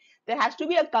quality. There has to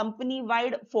be a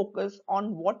company-wide focus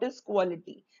on what is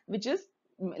quality, which is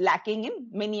lacking in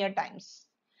many a times.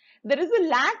 There is a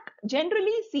lack,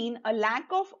 generally seen, a lack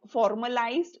of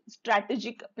formalized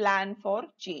strategic plan for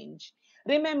change.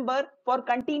 Remember, for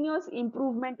continuous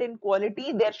improvement in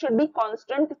quality, there should be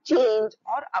constant change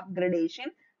or upgradation,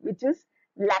 which is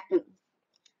lacking.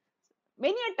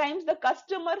 Many a times the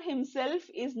customer himself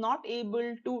is not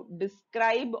able to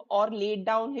describe or lay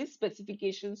down his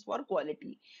specifications for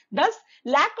quality. Thus,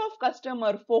 lack of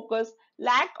customer focus,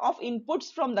 lack of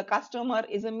inputs from the customer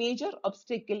is a major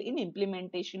obstacle in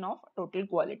implementation of total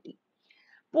quality.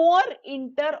 Poor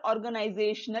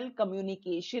inter-organizational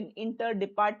communication,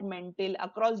 interdepartmental,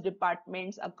 across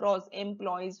departments, across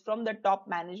employees, from the top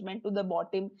management to the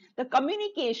bottom. The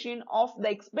communication of the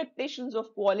expectations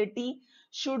of quality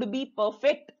should be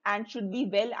perfect and should be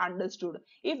well understood.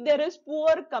 If there is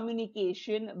poor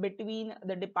communication between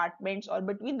the departments or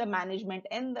between the management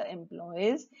and the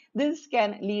employees, this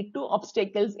can lead to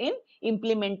obstacles in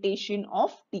implementation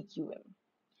of TQM.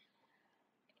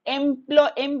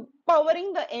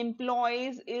 Empowering the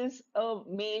employees is a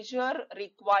major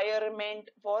requirement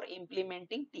for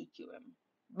implementing TQM.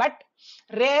 But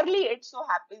rarely it so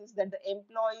happens that the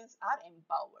employees are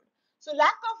empowered. So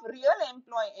lack of real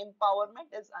employee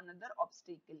empowerment is another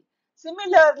obstacle.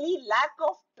 Similarly, lack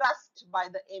of trust by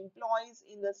the employees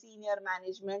in the senior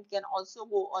management can also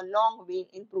go a long way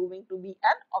in proving to be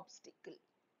an obstacle.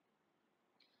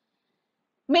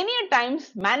 Many a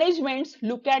times managements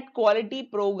look at quality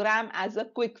program as a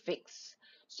quick fix.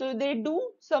 So they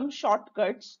do some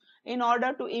shortcuts in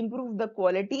order to improve the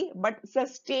quality, but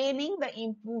sustaining the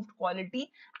improved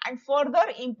quality and further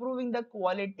improving the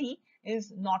quality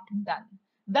is not done.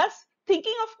 Thus,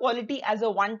 thinking of quality as a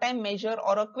one-time measure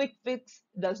or a quick fix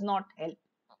does not help.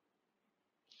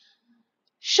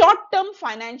 Short-term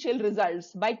financial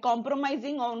results by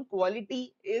compromising on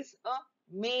quality is a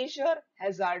major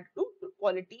hazard to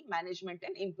quality management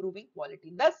and improving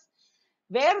quality. Thus,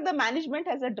 where the management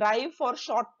has a drive for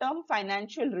short-term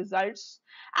financial results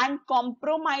and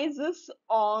compromises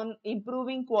on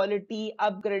improving quality,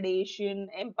 upgradation,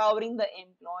 empowering the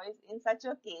employees, in such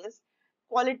a case,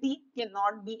 quality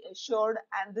cannot be assured,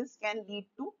 and this can lead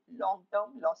to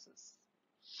long-term losses.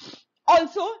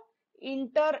 Also,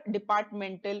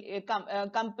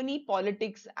 interdepartmental company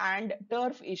politics and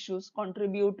turf issues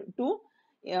contribute to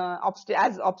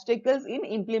as obstacles in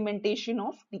implementation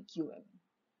of TQM.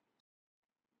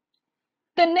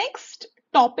 The next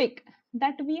topic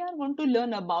that we are going to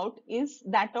learn about is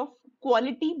that of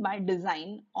quality by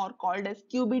design, or called as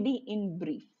QBD in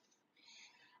brief.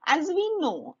 As we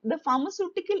know, the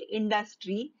pharmaceutical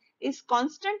industry is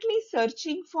constantly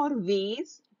searching for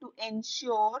ways to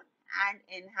ensure and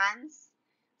enhance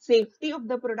safety of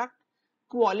the product,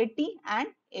 quality and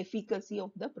efficacy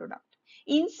of the product.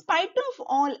 In spite of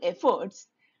all efforts,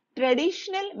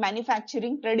 traditional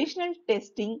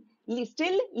testing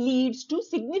still leads to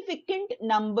significant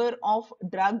number of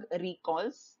drug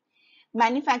recalls,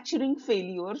 manufacturing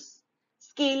failures,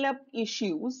 scale-up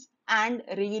issues, and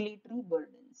regulatory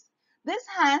burdens. This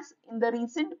has, in the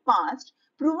recent past,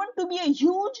 proven to be a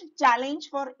huge challenge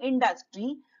for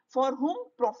industry, for whom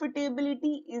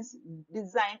profitability is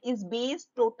based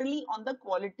totally on the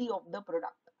quality of the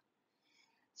product.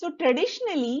 So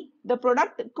traditionally, the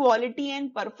product quality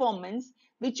and performance,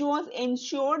 which was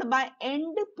ensured by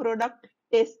end product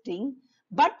testing,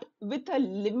 but with a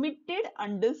limited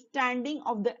understanding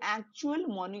of the actual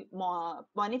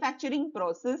manufacturing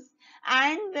process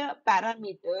and the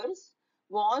parameters,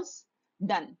 was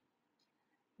done.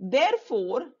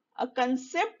 Therefore, a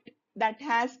concept that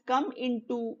has come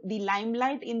into the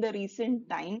limelight in the recent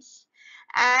times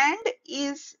and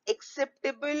is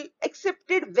accepted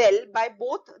well by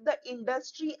both the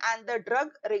industry and the drug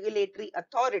regulatory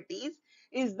authorities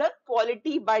is the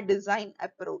quality by design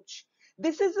approach.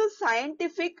 This is a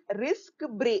scientific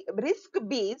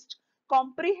risk-based,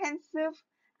 comprehensive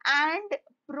and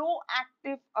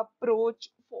proactive approach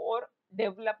for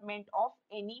development of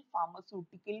any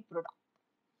pharmaceutical product.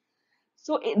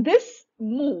 So this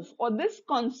move or this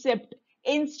concept,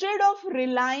 instead of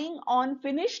relying on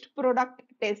finished product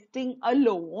testing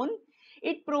alone,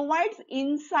 it provides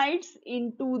insights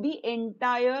into the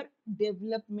entire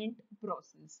development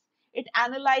process. It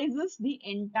analyzes the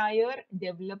entire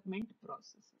development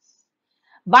processes.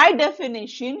 By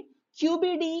definition,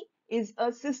 QBD is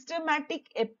a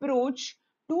systematic approach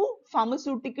to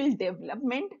pharmaceutical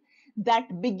development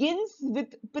that begins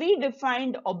with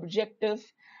predefined objective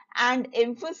and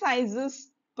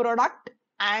emphasizes product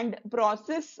and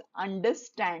process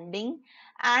understanding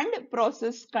and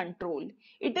process control.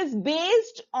 It is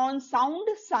based on sound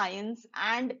science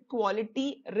and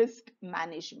quality risk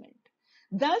management.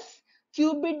 Thus,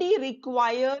 QBD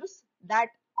requires that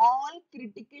all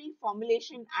critical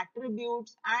formulation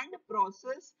attributes and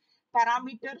process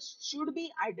parameters should be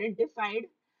identified,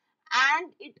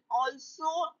 and it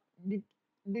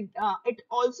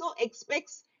also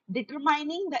expects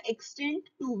determining the extent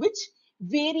to which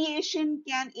variation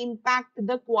can impact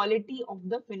the quality of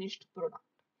the finished product.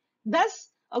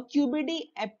 Thus, a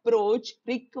QBD approach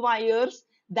requires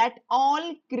that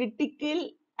all critical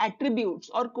attributes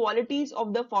or qualities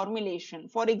of the formulation,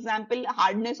 for example,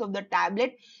 hardness of the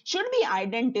tablet, should be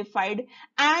identified,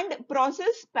 and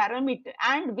process parameter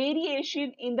and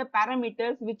variation in the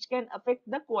parameters which can affect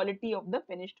the quality of the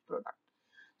finished product.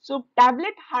 So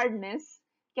tablet hardness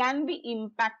can be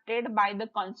impacted by the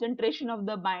concentration of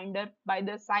the binder, by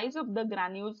the size of the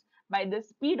granules, by the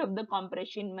speed of the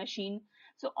compression machine.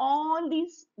 So all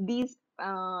these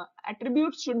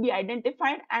attributes should be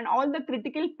identified, and all the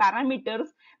critical parameters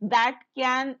that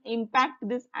can impact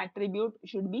this attribute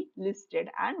should be listed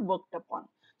and worked upon.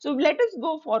 So let us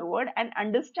go forward and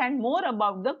understand more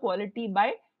about the quality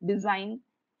by design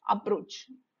approach.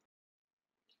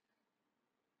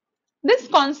 This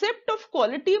concept of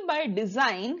quality by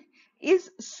design is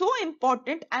so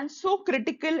important and so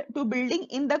critical to building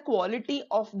in the quality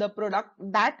of the product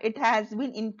that it has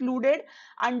been included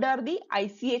under the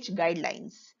ICH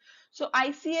guidelines. So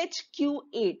ICH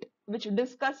Q8, which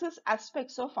discusses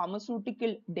aspects of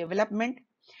pharmaceutical development,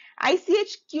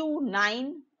 ICH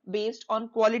Q9 based on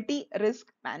quality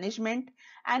risk management,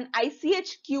 and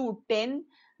ICH Q10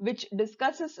 which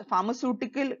discusses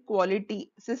pharmaceutical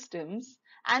quality systems,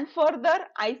 and further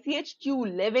ICH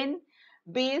Q11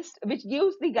 based, which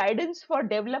gives the guidance for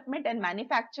development and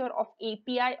manufacture of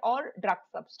API or drug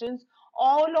substance.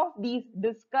 All of these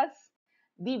discuss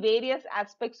the various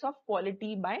aspects of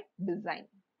quality by design.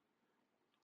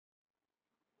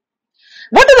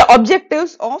 What are the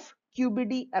objectives of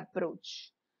QBD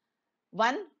approach?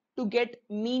 One, to get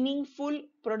meaningful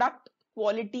product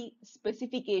quality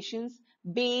specifications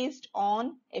based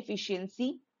on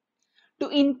efficiency, to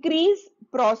increase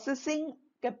processing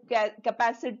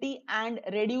capacity and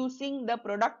reducing the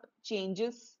product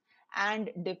changes and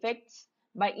defects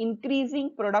by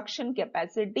increasing production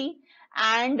capacity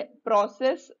and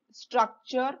process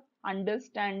structure,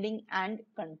 understanding and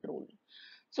control.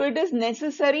 So it is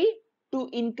necessary to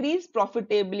increase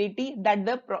profitability that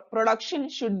the production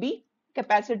should be,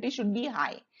 capacity should be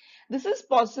high. This is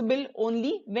possible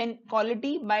only when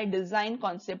quality by design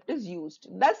concept is used.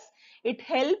 Thus, it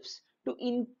helps to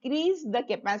increase the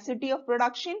capacity of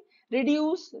production,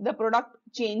 reduce the product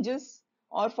changes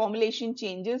or formulation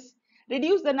changes,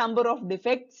 reduce the number of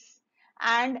defects,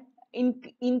 and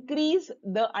increase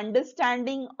the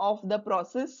understanding of the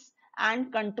process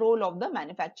and control of the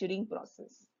manufacturing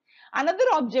process. Another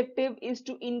objective is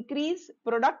to increase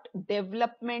product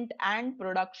development and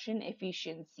production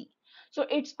efficiency. So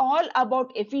it's all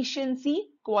about efficiency,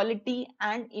 quality,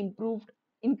 and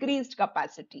increased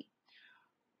capacity.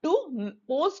 To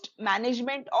post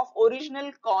management of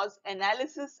original cause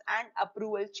analysis and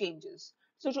approval changes.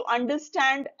 So to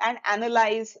understand and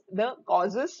analyze the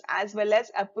causes as well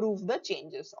as approve the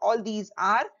changes. All these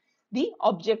are the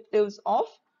objectives of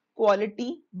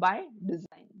quality by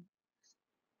design.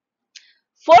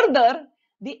 Further,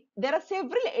 there are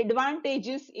several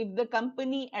advantages if the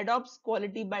company adopts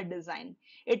quality by design.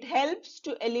 It helps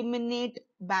to eliminate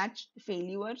batch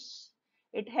failures.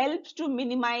 It helps to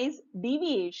minimize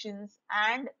deviations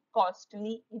and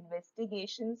costly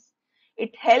investigations.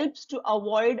 It helps to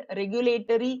avoid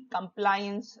regulatory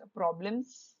compliance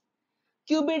problems.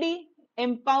 QBD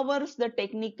empowers the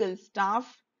technical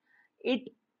staff. It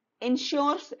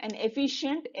ensures an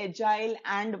efficient, agile,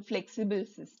 and flexible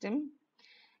system.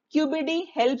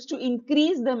 QBD helps to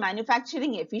increase the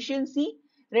manufacturing efficiency,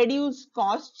 reduce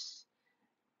costs,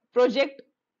 project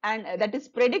and that is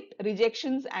predict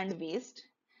rejections and waste.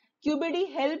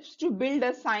 QBD helps to build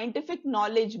a scientific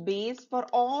knowledge base for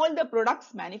all the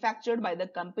products manufactured by the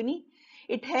company.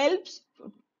 It helps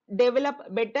develop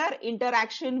better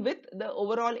interaction with the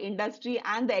overall industry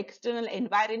and the external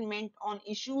environment on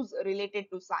issues related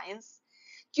to science.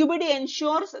 QBD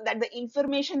ensures that the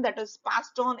information that is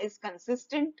passed on is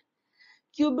consistent.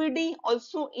 QBD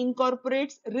also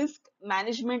incorporates risk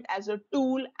management as a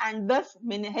tool and thus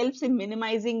helps in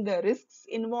minimizing the risks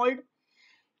involved.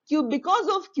 Because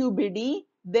of QBD,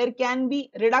 there can be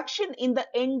reduction in the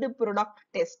end product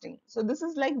testing. So this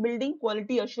is like building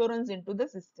quality assurance into the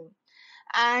system.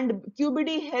 And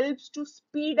QBD helps to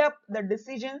speed up the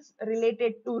decisions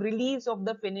related to release of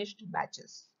the finished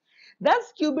batches.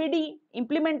 Thus,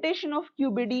 implementation of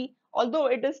QBD, although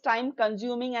it is time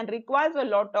consuming and requires a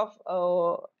lot of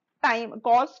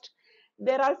cost,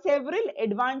 there are several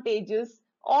advantages,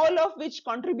 all of which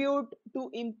contribute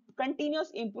to continuous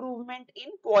improvement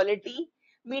in quality,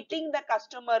 meeting the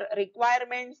customer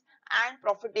requirements and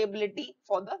profitability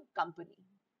for the company.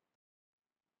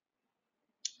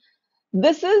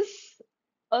 This is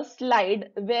a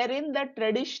slide wherein the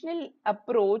traditional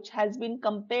approach has been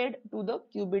compared to the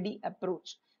QBD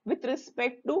approach with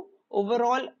respect to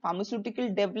overall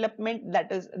pharmaceutical development, that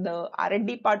is the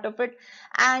R&D part of it,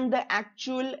 and the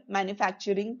actual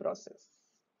manufacturing process.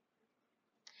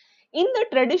 In the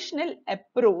traditional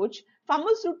approach,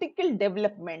 pharmaceutical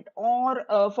development or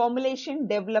formulation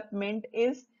development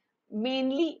is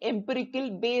mainly empirical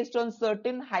based on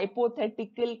certain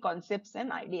hypothetical concepts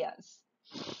and ideas.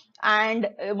 And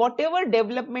whatever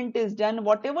development is done,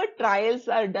 whatever trials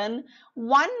are done,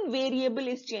 one variable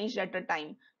is changed at a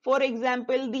time. For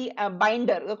example, the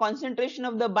binder, the concentration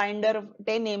of the binder of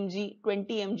 10 mg,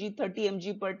 20 mg, 30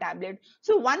 mg per tablet.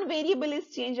 So one variable is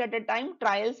changed at a time,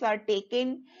 trials are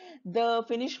taken, the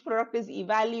finished product is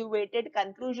evaluated,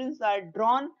 conclusions are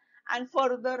drawn, and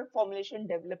further formulation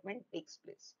development takes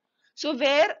place. So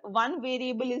where one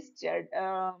variable is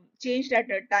changed at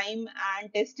a time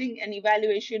and testing and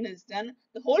evaluation is done,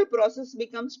 the whole process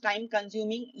becomes time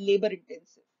consuming, labor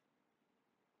intensive.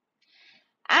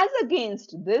 As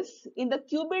against this, in the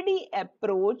QBD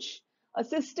approach, a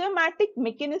systematic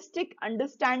mechanistic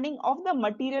understanding of the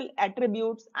material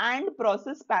attributes and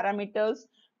process parameters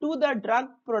to the drug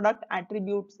product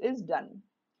attributes is done.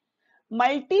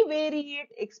 Multivariate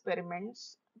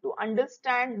experiments to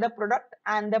understand the product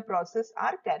and the process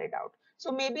are carried out.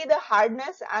 So maybe the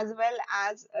hardness as well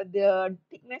as the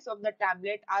thickness of the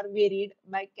tablet are varied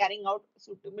by carrying out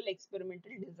suitable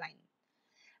experimental design.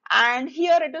 And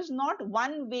here it is not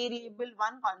one variable,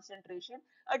 one concentration.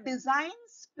 A design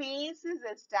space is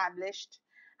established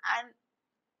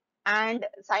and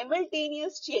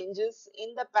simultaneous changes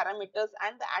in the parameters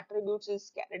and the attributes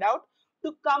is carried out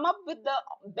to come up with the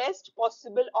best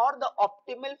possible or the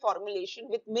optimal formulation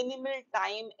with minimal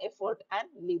time, effort and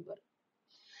labor.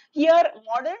 Here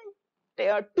modern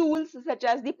tools such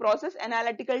as the process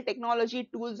analytical technology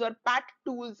tools or PAT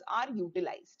tools are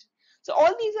utilized. So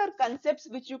all these are concepts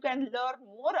which you can learn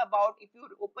more about if you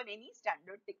open any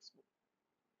standard textbook.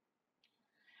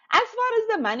 As far as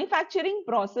the manufacturing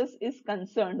process is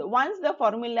concerned, once the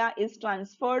formula is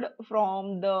transferred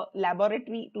from the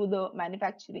laboratory to the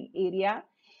manufacturing area,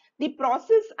 the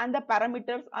process and the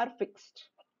parameters are fixed.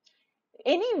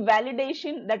 Any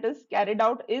validation that is carried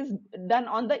out is done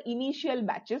on the initial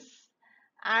batches,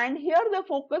 and here the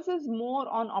focus is more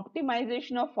on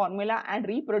optimization of formula and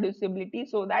reproducibility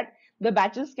so that the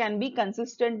batches can be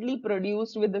consistently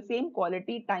produced with the same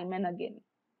quality time and again.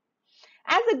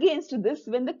 As against this,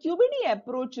 when the QBD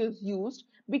approach is used,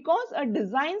 because a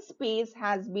design space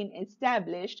has been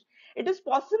established, it is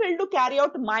possible to carry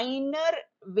out minor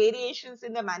variations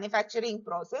in the manufacturing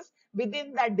process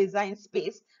within that design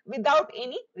space without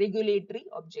any regulatory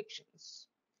objections.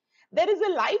 There is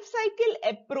a life cycle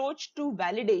approach to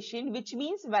validation, which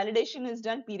means validation is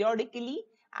done periodically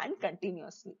and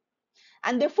continuously.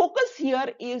 And the focus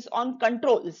here is on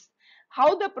controls,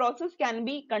 how the process can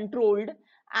be controlled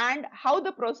and how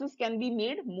the process can be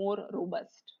made more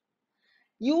robust.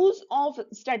 Use of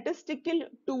statistical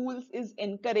tools is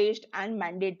encouraged and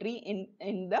mandatory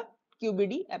in the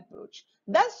QBD approach.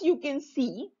 Thus, you can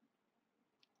see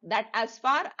that as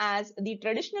far as the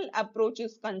traditional approach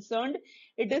is concerned,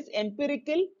 it is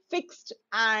empirical, fixed,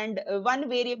 and one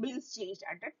variable is changed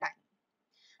at a time.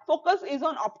 Focus is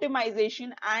on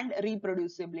optimization and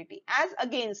reproducibility. As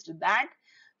against that,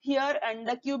 here in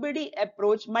the QBD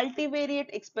approach, multivariate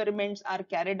experiments are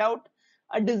carried out.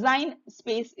 A design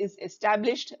space is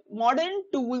established. Modern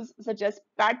tools such as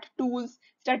PAT tools,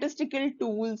 statistical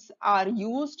tools are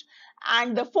used,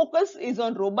 and the focus is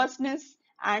on robustness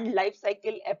and life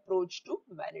cycle approach to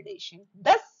validation.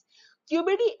 Thus,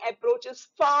 QBD approach is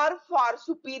far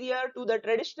superior to the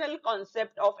traditional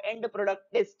concept of end product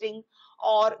testing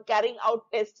or carrying out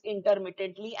tests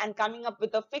intermittently and coming up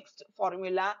with a fixed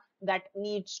formula that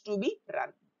needs to be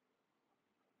run.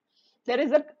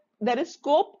 There is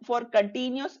scope for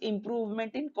continuous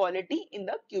improvement in quality in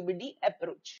the QBD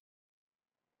approach.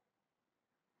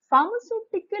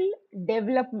 Pharmaceutical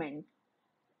development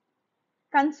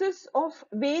consists of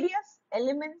various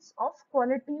elements of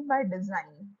quality by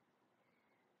design.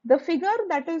 The figure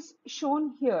that is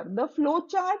shown here, the flow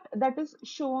chart that is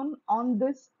shown on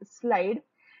this slide,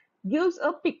 gives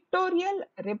a pictorial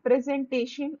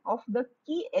representation of the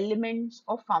key elements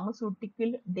of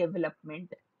pharmaceutical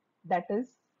development. That is,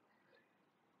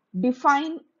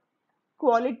 define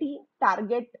quality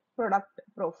target product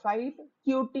profile,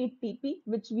 QTTP,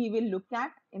 which we will look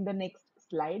at in the next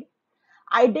slide.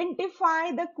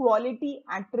 Identify the quality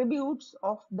attributes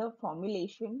of the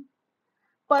formulation.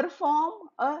 Perform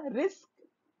a risk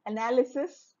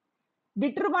analysis.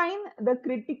 Determine the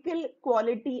critical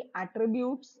quality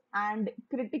attributes and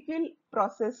critical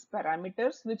process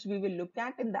parameters, which we will look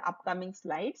at in the upcoming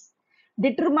slides.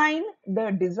 Determine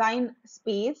the design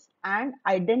space and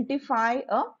identify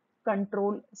a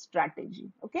control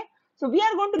strategy. Okay, so we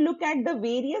are going to look at the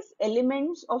various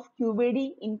elements of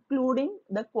QBD, including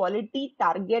the quality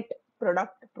target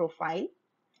product profile,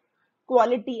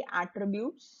 quality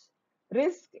attributes,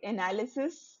 risk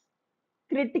analysis,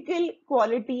 critical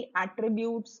quality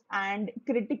attributes and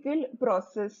critical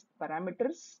process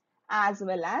parameters, as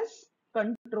well as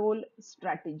control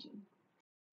strategy.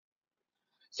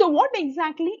 So what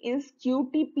exactly is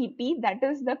QTPP? That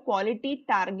is the quality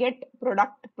target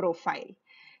product profile.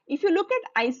 If you look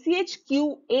at ICH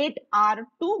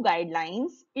Q8R2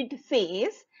 guidelines, it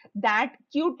says that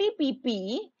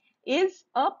QTPP is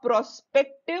a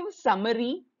prospective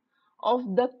summary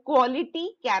of the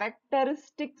quality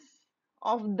characteristics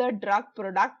of the drug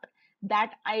product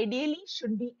that ideally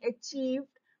should be achieved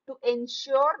to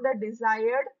ensure the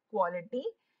desired quality,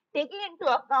 taking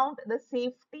into account the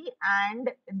safety and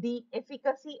the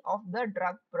efficacy of the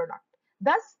drug product.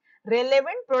 Thus,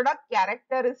 relevant product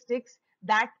characteristics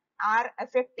that are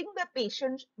affecting the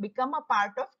patient become a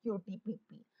part of QTPP.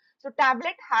 So,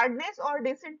 tablet hardness or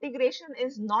disintegration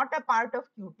is not a part of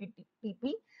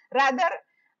QTPP. Rather,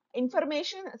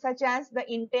 information such as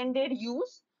the intended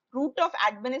use, route of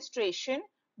administration,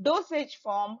 dosage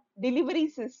form, delivery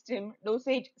system,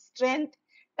 dosage strength,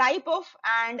 type of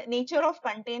and nature of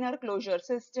container closure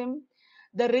system,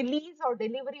 the release or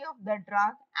delivery of the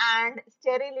drug, and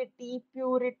sterility,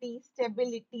 purity,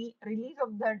 stability, release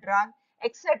of the drug,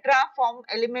 etc. form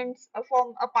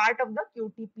a part of the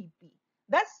QTPP.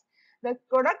 Thus, the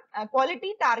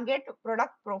quality target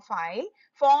product profile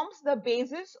forms the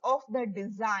basis of the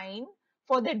design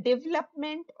for the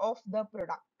development of the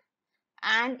product.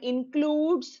 and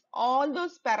includes all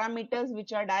those parameters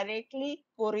which are directly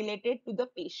correlated to the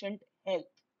patient health.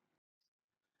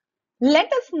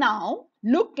 Let us now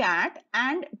look at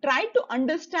and try to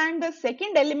understand the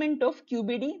second element of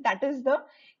QBD, that is the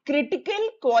critical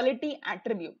quality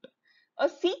attribute. A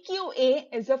CQA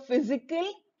is a physical,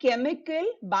 chemical,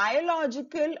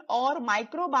 biological or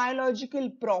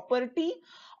microbiological property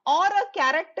or a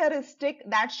characteristic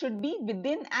that should be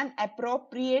within an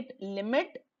appropriate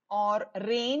limit or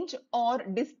range or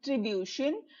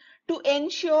distribution to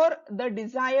ensure the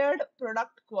desired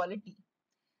product quality.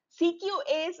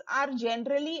 CQAs are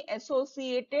generally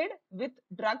associated with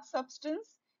drug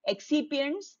substance,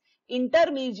 excipients,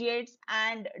 intermediates,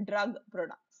 and drug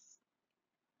products.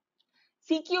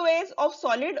 CQAs of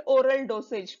solid oral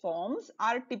dosage forms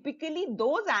are typically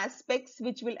those aspects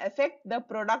which will affect the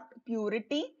product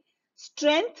purity,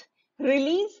 strength,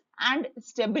 release, and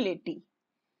stability.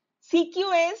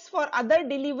 CQAs for other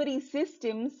delivery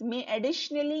systems may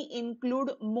additionally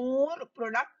include more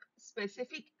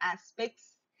product-specific aspects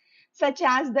such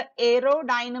as the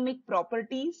aerodynamic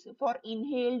properties for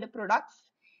inhaled products,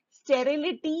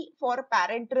 sterility for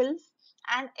parenterals,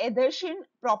 and adhesion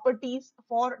properties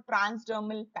for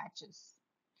transdermal patches.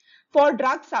 For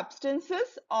drug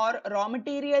substances or raw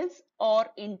materials or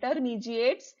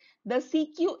intermediates, the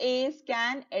CQAs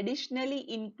can additionally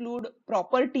include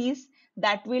properties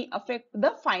that will affect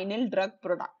the final drug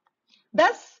product.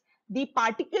 Thus, the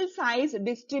particle size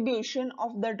distribution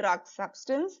of the drug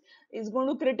substance is going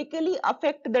to critically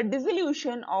affect the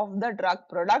dissolution of the drug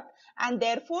product and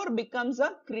therefore becomes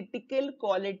a critical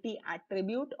quality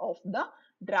attribute of the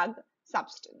drug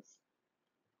substance.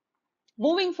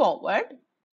 Moving forward,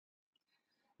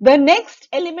 the next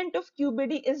element of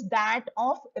QBD is that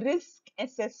of risk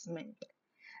assessment.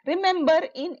 Remember,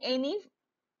 in any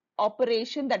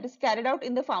operation that is carried out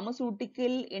in the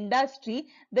pharmaceutical industry,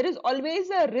 there is always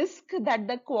a risk that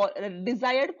the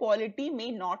desired quality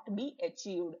may not be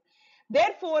achieved.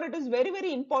 Therefore, it is very,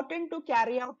 very important to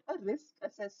carry out a risk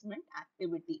assessment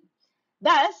activity.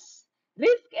 Thus,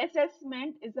 risk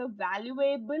assessment is a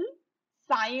valuable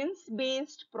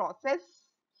science-based process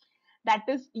that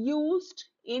is used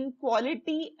in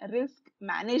quality risk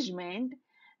management,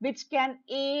 which can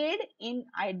aid in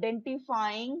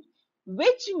identifying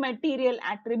which material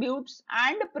attributes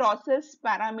and process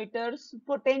parameters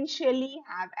potentially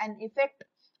have an effect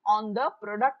on the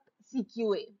product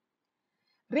CQA.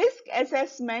 Risk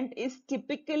assessment is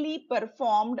typically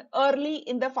performed early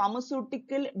in the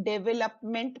pharmaceutical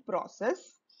development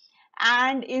process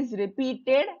and is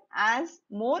repeated as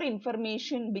more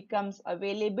information becomes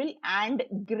available and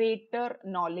greater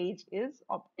knowledge is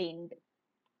obtained.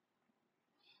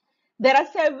 There are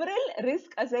several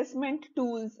risk assessment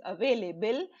tools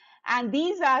available, and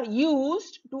these are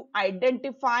used to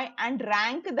identify and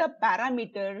rank the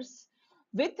parameters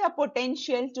with a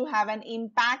potential to have an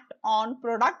impact on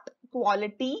product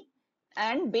quality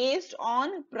and based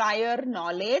on prior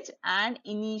knowledge and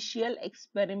initial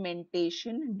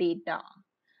experimentation data.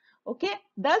 Okay,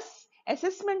 thus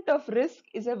assessment of risk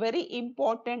is a very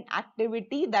important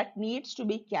activity that needs to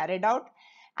be carried out.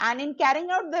 And in carrying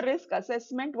out the risk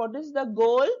assessment, what is the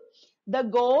goal? The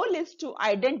goal is to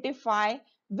identify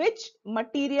which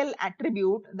material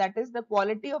attribute, that is the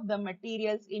quality of the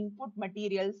materials, input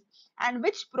materials, and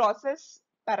which process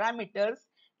parameters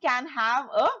can have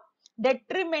a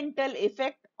detrimental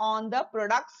effect on the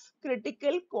product's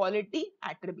critical quality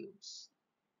attributes.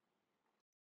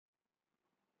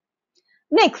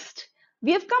 Next,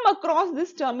 we have come across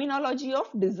this terminology of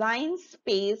design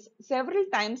space several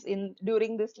times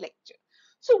during this lecture.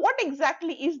 So what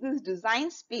exactly is this design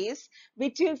space,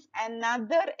 which is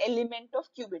another element of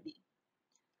QBD?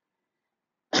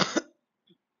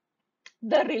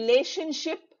 The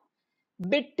relationship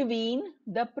between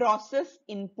the process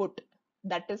input,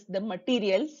 that is the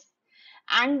materials,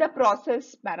 and the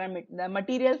process parameter, the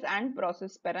materials and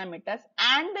process parameters,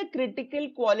 and the critical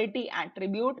quality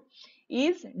attribute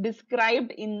is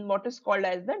described in what is called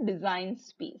as the design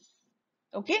space.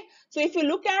 Okay, so if you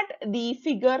look at the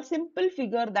figure, simple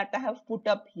figure that I have put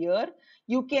up here,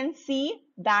 you can see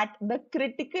that the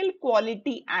critical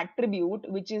quality attribute,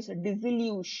 which is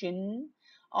dissolution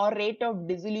or rate of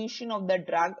dissolution of the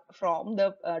drug from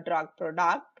the drug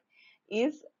product,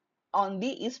 is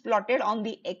plotted on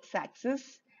the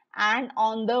x-axis, and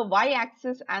on the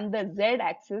y-axis and the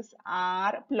z-axis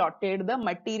are plotted the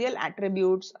material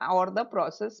attributes or the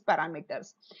process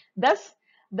parameters. Thus,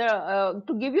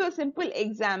 to give you a simple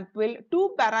example,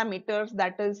 two parameters,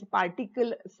 that is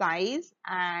particle size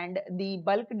and the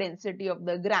bulk density of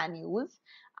the granules,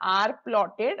 are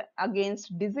plotted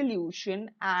against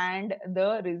dissolution, and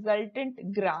the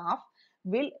resultant graph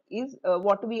is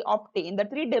what we obtain. The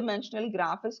three-dimensional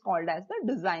graph is called as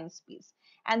the design space.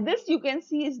 And this you can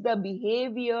see is the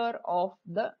behavior of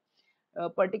the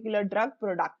particular drug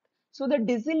product. So the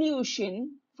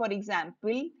dissolution, for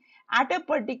example, at a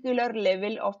particular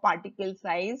level of particle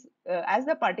size, as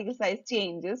the particle size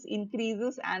changes,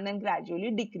 increases and then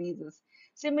gradually decreases.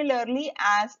 Similarly,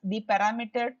 as the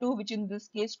parameter 2, which in this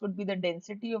case could be the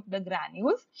density of the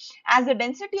granules, as the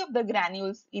density of the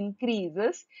granules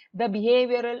increases, the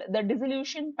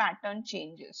dissolution pattern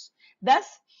changes. Thus,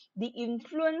 the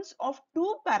influence of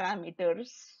two parameters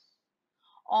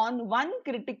on one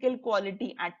critical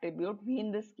quality attribute,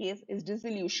 in this case is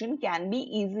dissolution, can be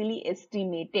easily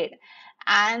estimated,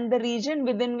 and the region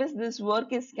within which this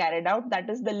work is carried out, that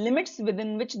is the limits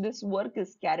within which this work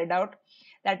is carried out,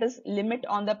 that is limit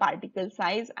on the particle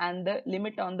size and the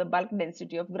limit on the bulk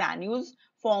density of granules,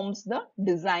 forms the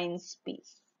design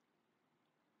space.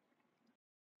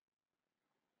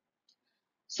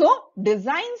 So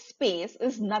design space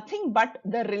is nothing but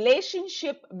the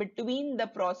relationship between the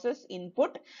process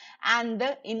input and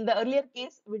in the earlier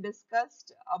case we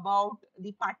discussed about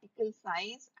the particle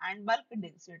size and bulk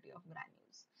density of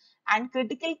granules and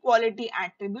critical quality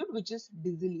attribute, which is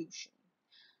dissolution.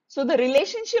 So the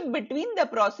relationship between the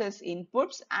process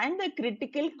inputs and the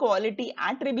critical quality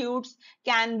attributes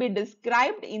can be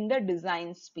described in the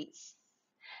design space.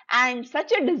 And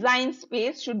such a design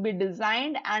space should be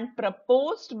designed and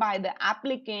proposed by the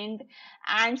applicant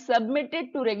and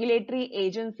submitted to regulatory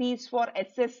agencies for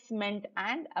assessment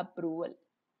and approval.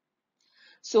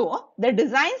 So the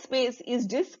design space is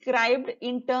described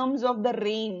in terms of the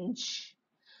range.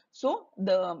 So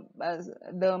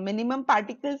the minimum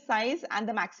particle size and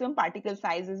the maximum particle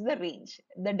size is the range.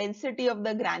 The density of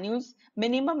the granules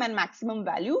minimum and maximum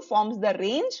value forms the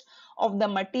range of the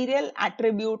material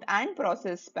attribute and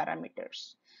process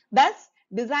parameters. Thus,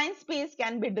 design space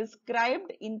can be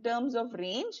described in terms of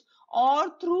range or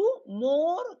through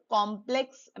more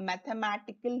complex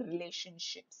mathematical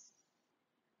relationships.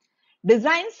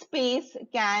 Design space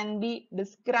can be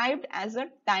described as a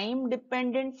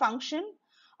time-dependent function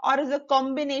or as a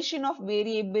combination of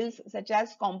variables such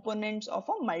as components of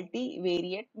a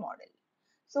multivariate model.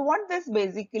 So what this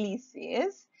basically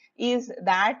says is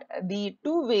that the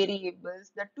two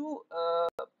variables, the two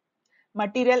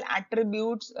material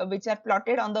attributes which are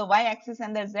plotted on the y-axis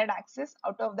and the z-axis,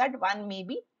 out of that one may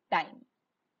be time.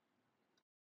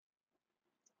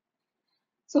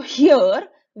 So here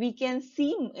we can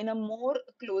see in a more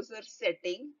closer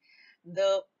setting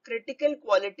the critical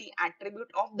quality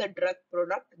attribute of the drug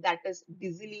product, that is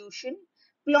dissolution,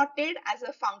 plotted as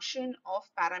a function of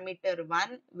parameter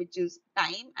 1, which is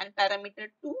time, and parameter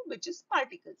 2, which is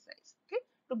particle size. Okay,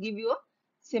 to give you a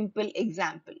simple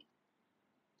example.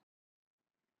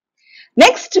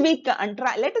 Next,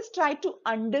 let us try to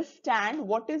understand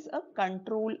what is a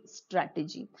control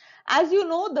strategy. As you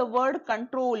know, the word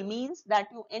control means that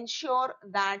you ensure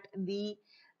that the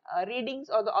readings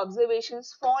or the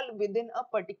observations fall within a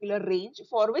particular range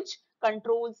for which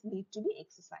controls need to be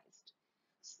exercised.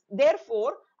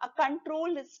 Therefore, a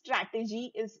control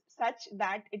strategy is such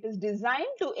that it is designed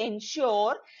to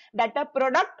ensure that a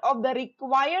product of the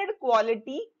required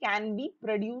quality can be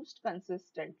produced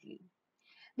consistently.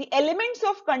 The elements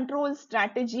of control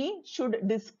strategy should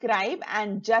describe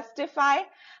and justify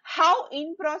how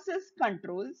in-process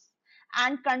controls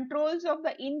and controls of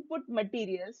the input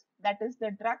materials, that is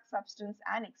the drug substance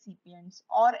and excipients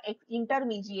or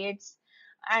intermediates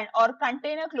and or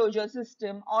container closure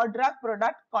system or drug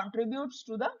product contributes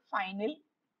to the final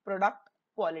product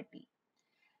quality.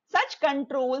 Such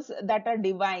controls that are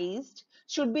devised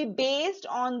should be based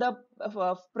on the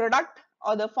product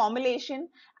or the formulation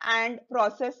and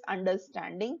process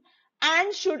understanding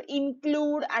and should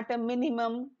include at a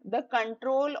minimum the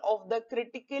control of the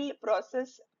critical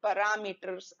process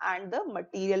parameters and the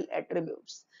material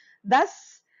attributes.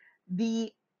 Thus,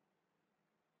 the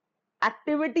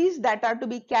activities that are to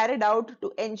be carried out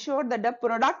to ensure that the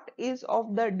product is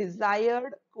of the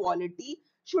desired quality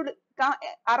should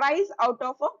arise out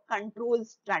of a control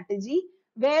strategy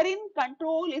wherein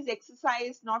control is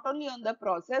exercised not only on the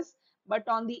process but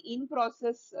on the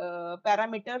in-process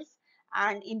parameters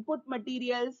and input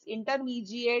materials,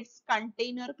 intermediates,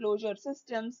 container closure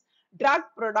systems, drug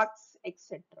products,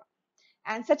 etc.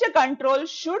 And such a control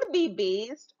should be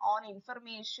based on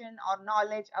information or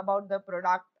knowledge about the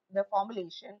product, the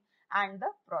formulation, and the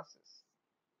process.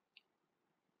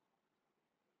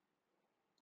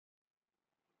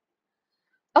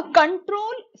 A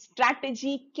control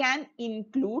strategy can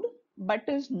include, but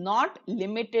is not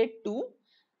limited to,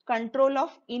 control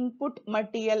of input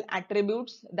material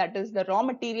attributes, that is the raw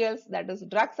materials, that is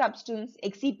drug substance,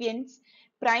 excipients,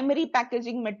 primary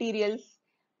packaging materials.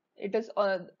 It is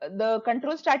the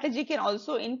control strategy can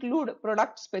also include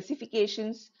product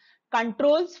specifications,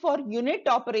 controls for unit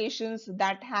operations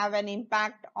that have an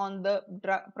impact on the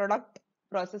product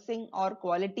processing or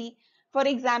quality. For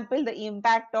example, the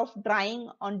impact of drying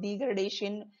on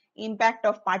degradation, impact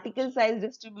of particle size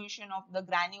distribution of the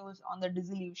granules on the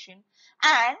dissolution.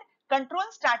 And control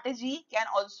strategy can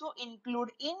also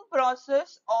include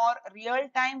in-process or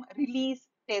real-time release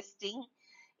testing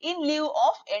in lieu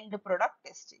of end product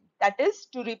testing. That is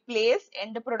to replace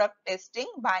end product testing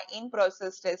by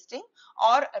in-process testing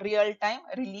or real-time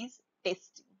release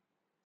testing.